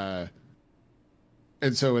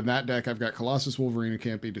and so in that deck I've got Colossus Wolverine, who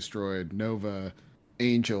can't be destroyed, Nova,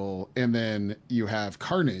 Angel, and then you have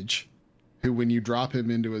Carnage, who when you drop him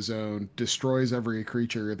into a zone destroys every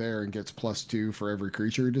creature there and gets +2 for every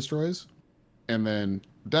creature he destroys. And then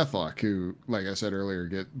Deathlock, who, like I said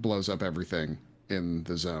earlier, blows up everything in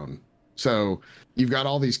the zone. So you've got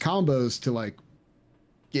all these combos to like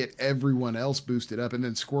get everyone else boosted up, and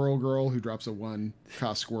then Squirrel Girl, who drops a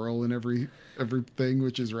 1-cost squirrel in everything,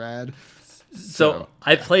 which is rad. So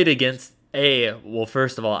I played against well,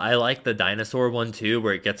 first of all, I like the dinosaur one too,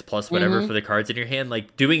 where it gets plus whatever for the cards in your hand.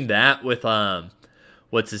 Like doing that with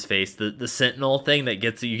what's his face, the Sentinel thing that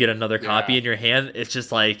gets you get another copy in your hand. It's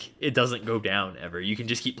just like it doesn't go down ever. You can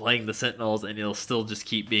just keep playing the Sentinels, and it'll still just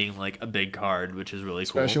keep being like a big card, which is really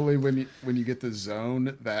cool. Especially when you get the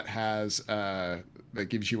zone that has that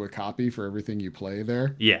gives you a copy for everything you play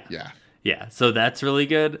there. Yeah. So that's really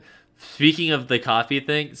good. Speaking of the copy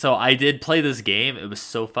thing, so I did play this game. It was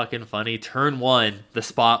so fucking funny. Turn 1, the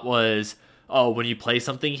spot was, when you play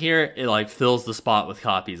something here, it like fills the spot with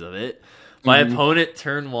copies of it. My opponent,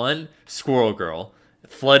 turn 1, Squirrel Girl,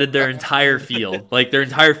 flooded their entire field. Like their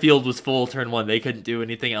entire field was full turn 1. They couldn't do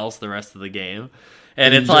anything else the rest of the game.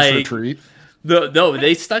 And it's like retreat? No,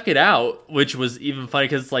 they stuck it out, which was even funny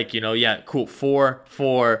because it's like, cool, 4,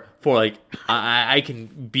 like I can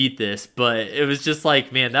beat this, but it was just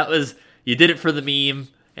like, man, you did it for the meme,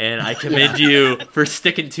 and I commend you for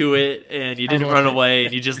sticking to it, and you didn't run away,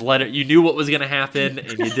 and you just let it. You knew what was gonna happen,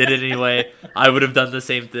 and you did it anyway. I would have done the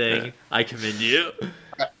same thing. I commend you.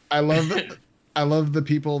 I love the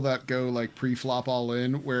people that go like pre-flop all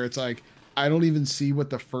in, where it's like I don't even see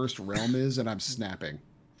what the first realm is, and I'm snapping.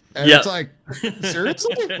 And it's like,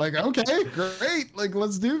 seriously? Like, okay, great. Like,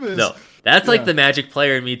 let's do this. No, that's like the Magic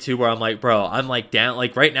player in me too, where I'm like, bro, I'm like down.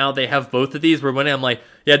 Like right now they have both of these. We're winning. I'm like,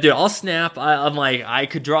 yeah, dude, I'll snap. I'm like, I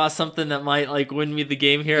could draw something that might like win me the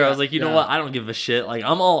game here. I was like, you know what? I don't give a shit. Like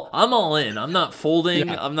I'm all in. I'm not folding.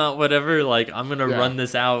 I'm not whatever. Like I'm going to run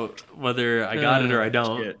this out whether I got it or I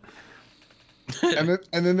don't. and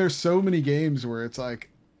then there's so many games where it's like,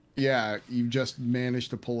 you just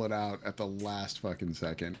managed to pull it out at the last fucking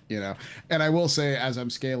second, And I will say, as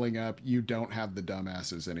I'm scaling up, you don't have the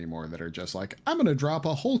dumbasses anymore that are just like, I'm going to drop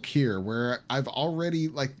a Hulk here where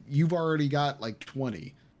you've already got like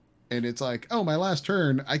 20. And it's like, oh, my last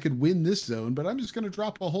turn, I could win this zone, but I'm just going to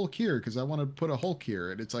drop a Hulk here because I want to put a Hulk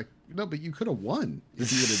here. And it's like, no, but you could have won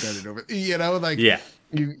if you would have done it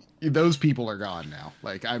over. Those people are gone now.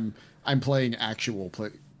 Like I'm playing actual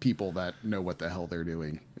people that know what the hell they're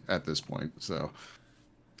doing at this point. So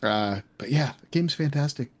but yeah, the game's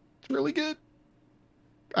fantastic. It's really good.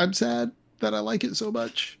 I'm sad that I like it so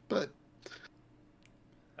much, but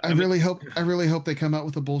I really hope they come out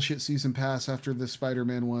with a bullshit season pass after this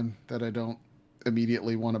Spider-Man one that I don't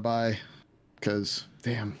immediately want to buy, because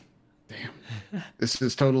damn this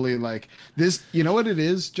is totally like this. You know what it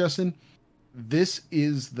is, Justin? This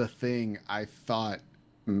is the thing I thought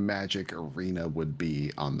Magic Arena would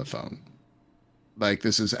be on the phone. Like,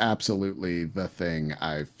 this is absolutely the thing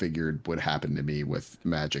I figured would happen to me with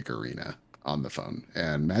Magic Arena on the phone.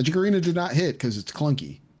 And Magic Arena did not hit because it's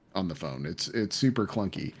clunky on the phone. It's super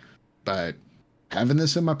clunky. But having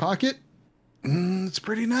this in my pocket, it's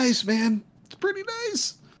pretty nice, man. It's pretty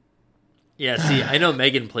nice. Yeah, see, I know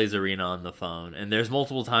Megan plays Arena on the phone, and there's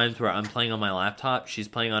multiple times where I'm playing on my laptop, she's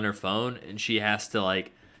playing on her phone, and she has to,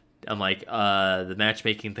 like, I'm like, the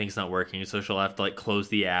matchmaking thing's not working, so she'll have to like close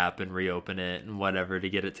the app and reopen it and whatever to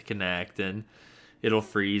get it to connect, and it'll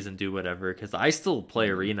freeze and do whatever. Because I still play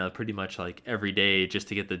Arena pretty much like every day just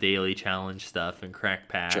to get the daily challenge stuff and crack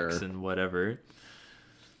packs Sure. and whatever.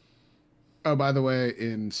 Oh, by the way,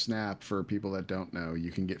 in Snap, for people that don't know, you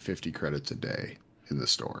can get 50 credits a day in the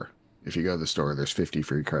store. If you go to the store, there's 50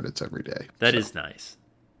 free credits every day. That is nice.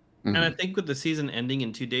 And I think with the season ending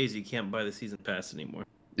in 2 days, you can't buy the season pass anymore.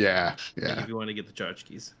 Yeah, Like, yeah. if you want to get the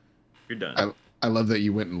tchotchkes, you're done. I love that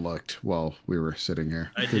you went and looked while we were sitting here.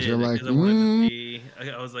 I Because did. you're like, Because I wanted to see.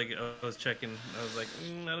 I was checking. I was like,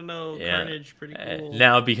 I don't know. Yeah. Carnage, pretty cool.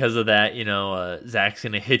 Now, because of that, Zach's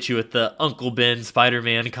going to hit you with the Uncle Ben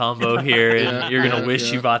Spider-Man combo here, and Yeah, you're going to yeah, wish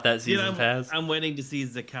yeah. you bought that Dude, season pass. I'm waiting to see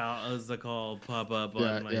Zakal pop up on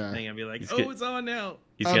Yeah, my yeah. thing and be like, He's oh, good. it's on now.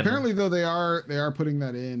 He's gonna- apparently, though, they are putting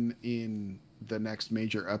that in the next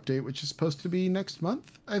major update, which is supposed to be next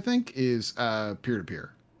month, I think, is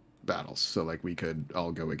peer-to-peer battles. So, like, we could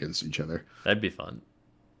all go against each other. That'd be fun.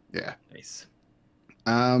 Yeah. Nice.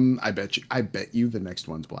 I bet you the next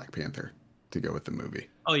one's Black Panther to go with the movie.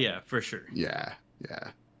 Oh, yeah, for sure. Yeah.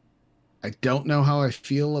 I don't know how I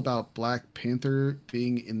feel about Black Panther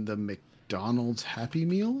being in the McDonald's Happy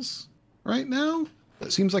Meals right now.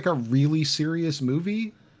 It seems like a really serious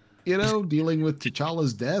movie, dealing with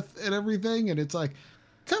T'Challa's death and everything. And it's like,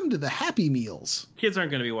 come to the Happy Meals. Kids aren't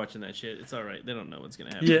going to be watching that shit. It's all right. They don't know what's going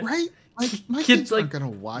to happen. Yeah. Right? Like, my Kids, kids like- aren't going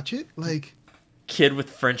to watch it. Like, Kid with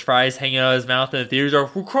French fries hanging out of his mouth in the theaters are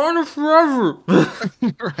Wakanda forever.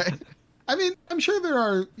 right? I mean, I'm sure there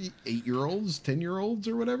are 8-year-olds, 10-year-olds,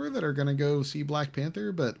 or whatever that are going to go see Black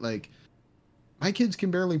Panther, but like, my kids can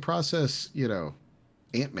barely process,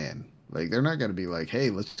 Ant-Man. Like, they're not going to be like, hey,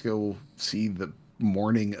 let's go see the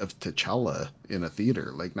morning of T'Challa in a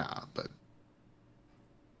theater. Like, nah, but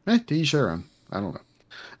to each their own. I don't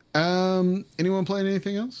know. Anyone playing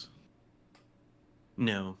anything else?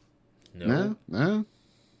 No. No.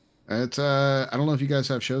 It's I don't know if you guys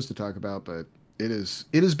have shows to talk about, but it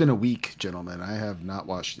has been a week, gentlemen. I have not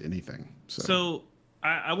watched anything. So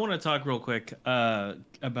I want to talk real quick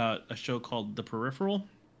about a show called The Peripheral.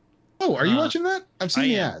 Oh, are you watching that? I've seen I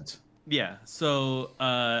the am. ads. Yeah. So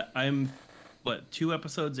I'm 2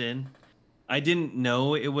 episodes in. I didn't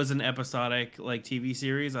know it was an episodic like TV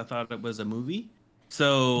series. I thought it was a movie.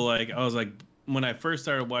 So like I was like, when I first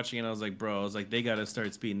started watching it, I was like, they got to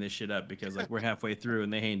start speeding this shit up because like we're halfway through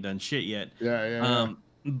and they ain't done shit yet. Yeah.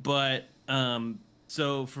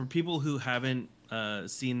 So for people who haven't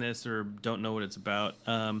seen this or don't know what it's about,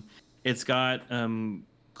 it's got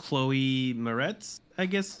Chloe Moretz, I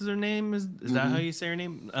guess is her name. Is that how you say her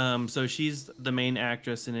name? So she's the main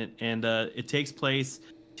actress in it, and it takes place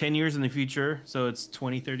 10 years in the future, so it's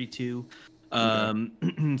 2032.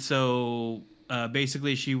 So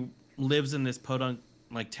basically, she lives in this podunk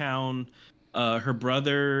like town. Her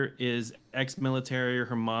brother is ex-military.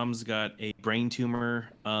 Her mom's got a brain tumor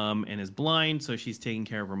and is blind, so she's taking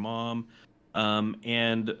care of her mom.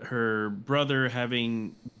 And her brother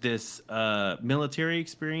having this military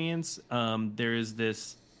experience. There's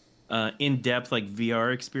this in-depth like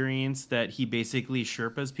VR experience that he basically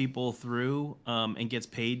Sherpas people through and gets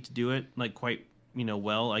paid to do it like quite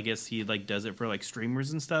well. I guess he like does it for like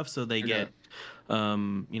streamers and stuff, so they get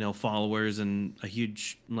followers and a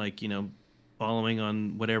huge like following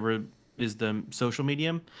on whatever is the social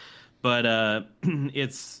medium. But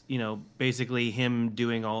it's basically him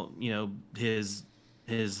doing all his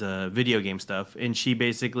video game stuff, and she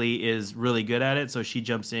basically is really good at it, so she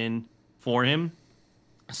jumps in for him.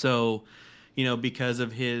 So because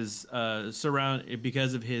of his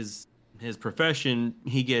because of his profession,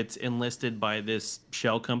 he gets enlisted by this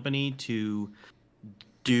shell company to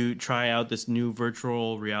try out this new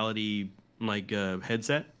virtual reality like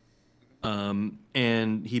headset. And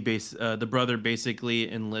the brother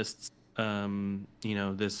basically enlists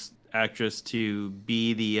this actress to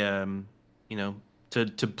be the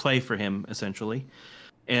to play for him essentially.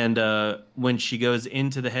 And when she goes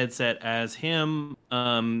into the headset as him,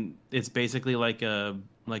 it's basically like a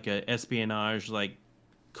espionage like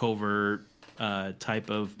covert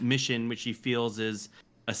type of mission, which she feels is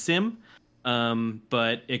a sim.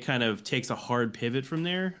 But it kind of takes a hard pivot from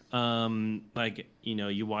there.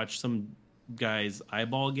 You watch some guy's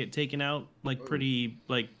eyeball get taken out, like pretty,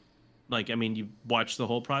 you watch the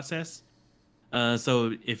whole process.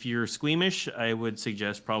 So if you're squeamish, I would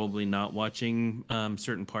suggest probably not watching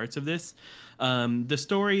certain parts of this. The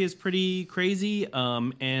story is pretty crazy.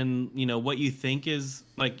 And what you think is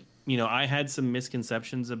I had some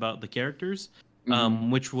misconceptions about the characters.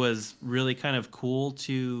 Which was really kind of cool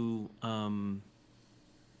to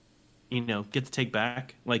get to take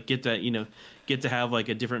back, like get to have like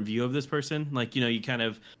a different view of this person. Like, you kind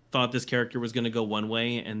of thought this character was going to go one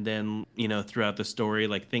way, and then throughout the story,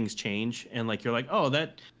 like things change, and like you're like, oh,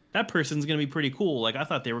 that person's going to be pretty cool. Like I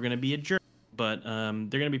thought they were going to be a jerk, but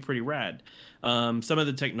they're going to be pretty rad. Some of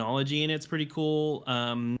the technology in it's pretty cool.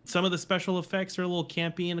 Some of the special effects are a little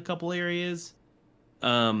campy in a couple areas.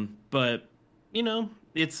 But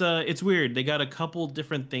it's weird. They got a couple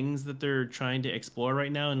different things that they're trying to explore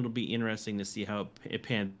right now, and it'll be interesting to see how it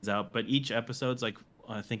pans out. But each episode's like,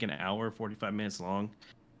 I think, an hour, 45 minutes long.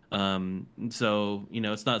 So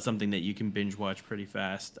it's not something that you can binge watch pretty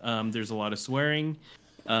fast. There's a lot of swearing,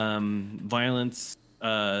 violence.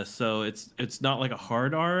 So it's not like a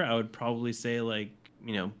hard R. I would probably say like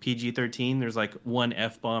PG-13. There's like one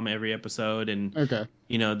F-bomb every episode, and Okay.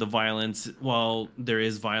 the violence, while there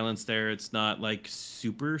is violence there, it's not like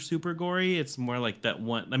super gory. It's more like that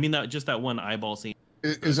one. I mean, just that one eyeball scene.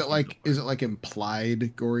 Is it like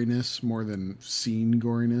implied goriness more than seen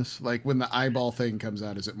goriness? Like when the eyeball thing comes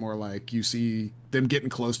out, is it more like you see them getting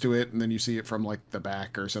close to it and then you see it from like the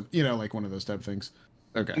back or something? Like one of those type of things.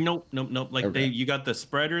 Okay. Nope. Like Okay. you got the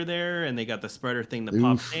spreader there, and they got the spreader thing that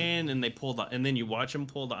pops in, and they pull and then you watch them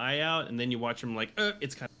pull the eye out, and then you watch them like,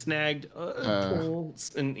 it's kind of snagged, pull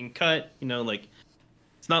and cut. Like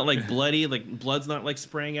it's not like bloody, like blood's not like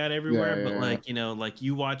spraying out everywhere, but like like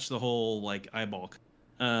you watch the whole like eyeball.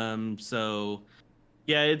 So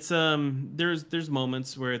yeah, it's there's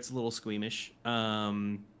moments where it's a little squeamish.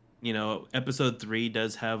 Episode 3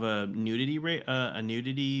 does have a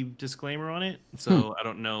nudity disclaimer on it, so I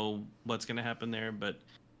don't know what's gonna happen there, but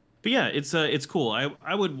yeah, it's cool.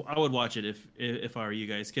 I would watch it if I were you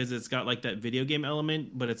guys, because it's got like that video game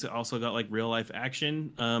element, but it's also got like real life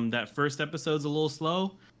action. That first episode's a little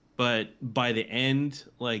slow, but by the end,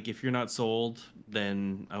 like if you're not sold,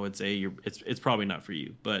 then I would say it's probably not for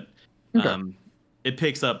you. But it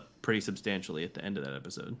picks up pretty substantially at the end of that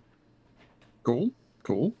episode. Cool.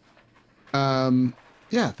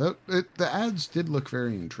 Yeah, the ads did look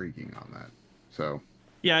very intriguing on that. So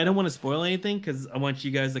yeah, I don't want to spoil anything because I want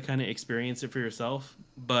you guys to kind of experience it for yourself.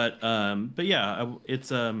 But yeah, it's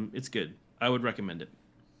good. I would recommend it.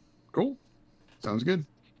 Cool. Sounds good.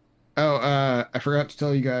 Oh, I forgot to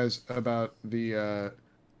tell you guys about the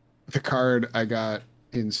card I got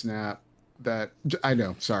in Snap. That I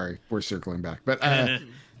know. Sorry, we're circling back, but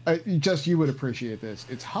just you would appreciate this.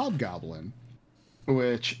 It's Hobgoblin,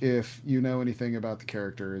 which, if you know anything about the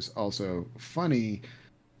character, is also funny.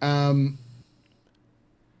 When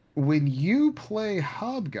you play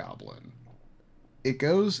Hobgoblin, it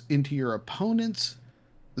goes into your opponent's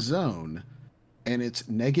zone, and it's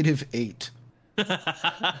 -8.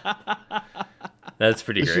 That's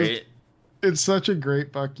pretty It's great. It's such a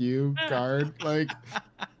great fuck you card. Like,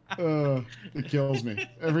 it kills me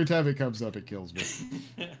every time it comes up. It kills me.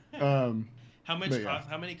 How much But cost? yeah.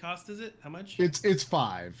 How many cost is it? How much? It's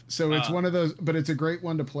 5, so it's one of those, but it's a great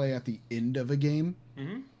one to play at the end of a game,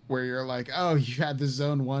 where you're like, oh, you had the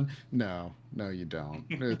zone 1. No, you don't.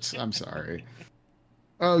 I'm sorry.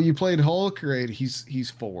 Oh, you played Hulk? Great.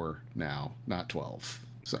 He's 4 now, not 12.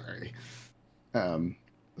 Sorry. So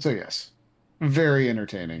yes, very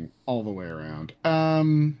entertaining all the way around.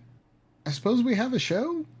 I suppose we have a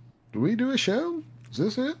show. Do we do a show? Is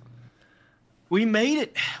this it? We made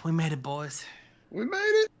it. We made it, boys. We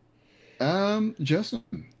made it. Justin,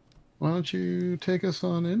 why don't you take us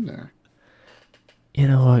on in there? You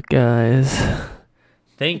know what, guys?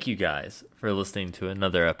 Thank you guys for listening to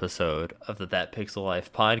another episode of the That Pixel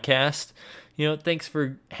Life podcast. Thanks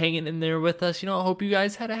for hanging in there with us. I hope you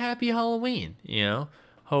guys had a happy Halloween.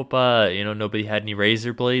 Hope nobody had any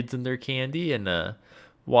razor blades in their candy. And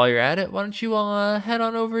while you're at it, why don't you head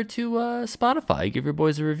on over to Spotify, give your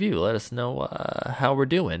boys a review, let us know how we're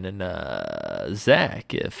doing. And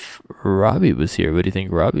Zach, if Robbie was here, what do you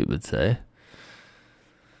think Robbie would say?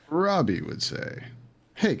 Robbie would say,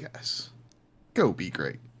 hey guys, go be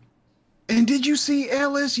great. And did you see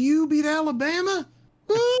LSU beat Alabama?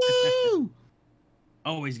 Woo!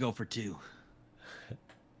 Always go for 2.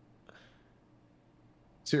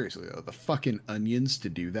 Seriously though, the fucking onions to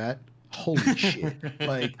do that. Holy shit.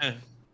 Like,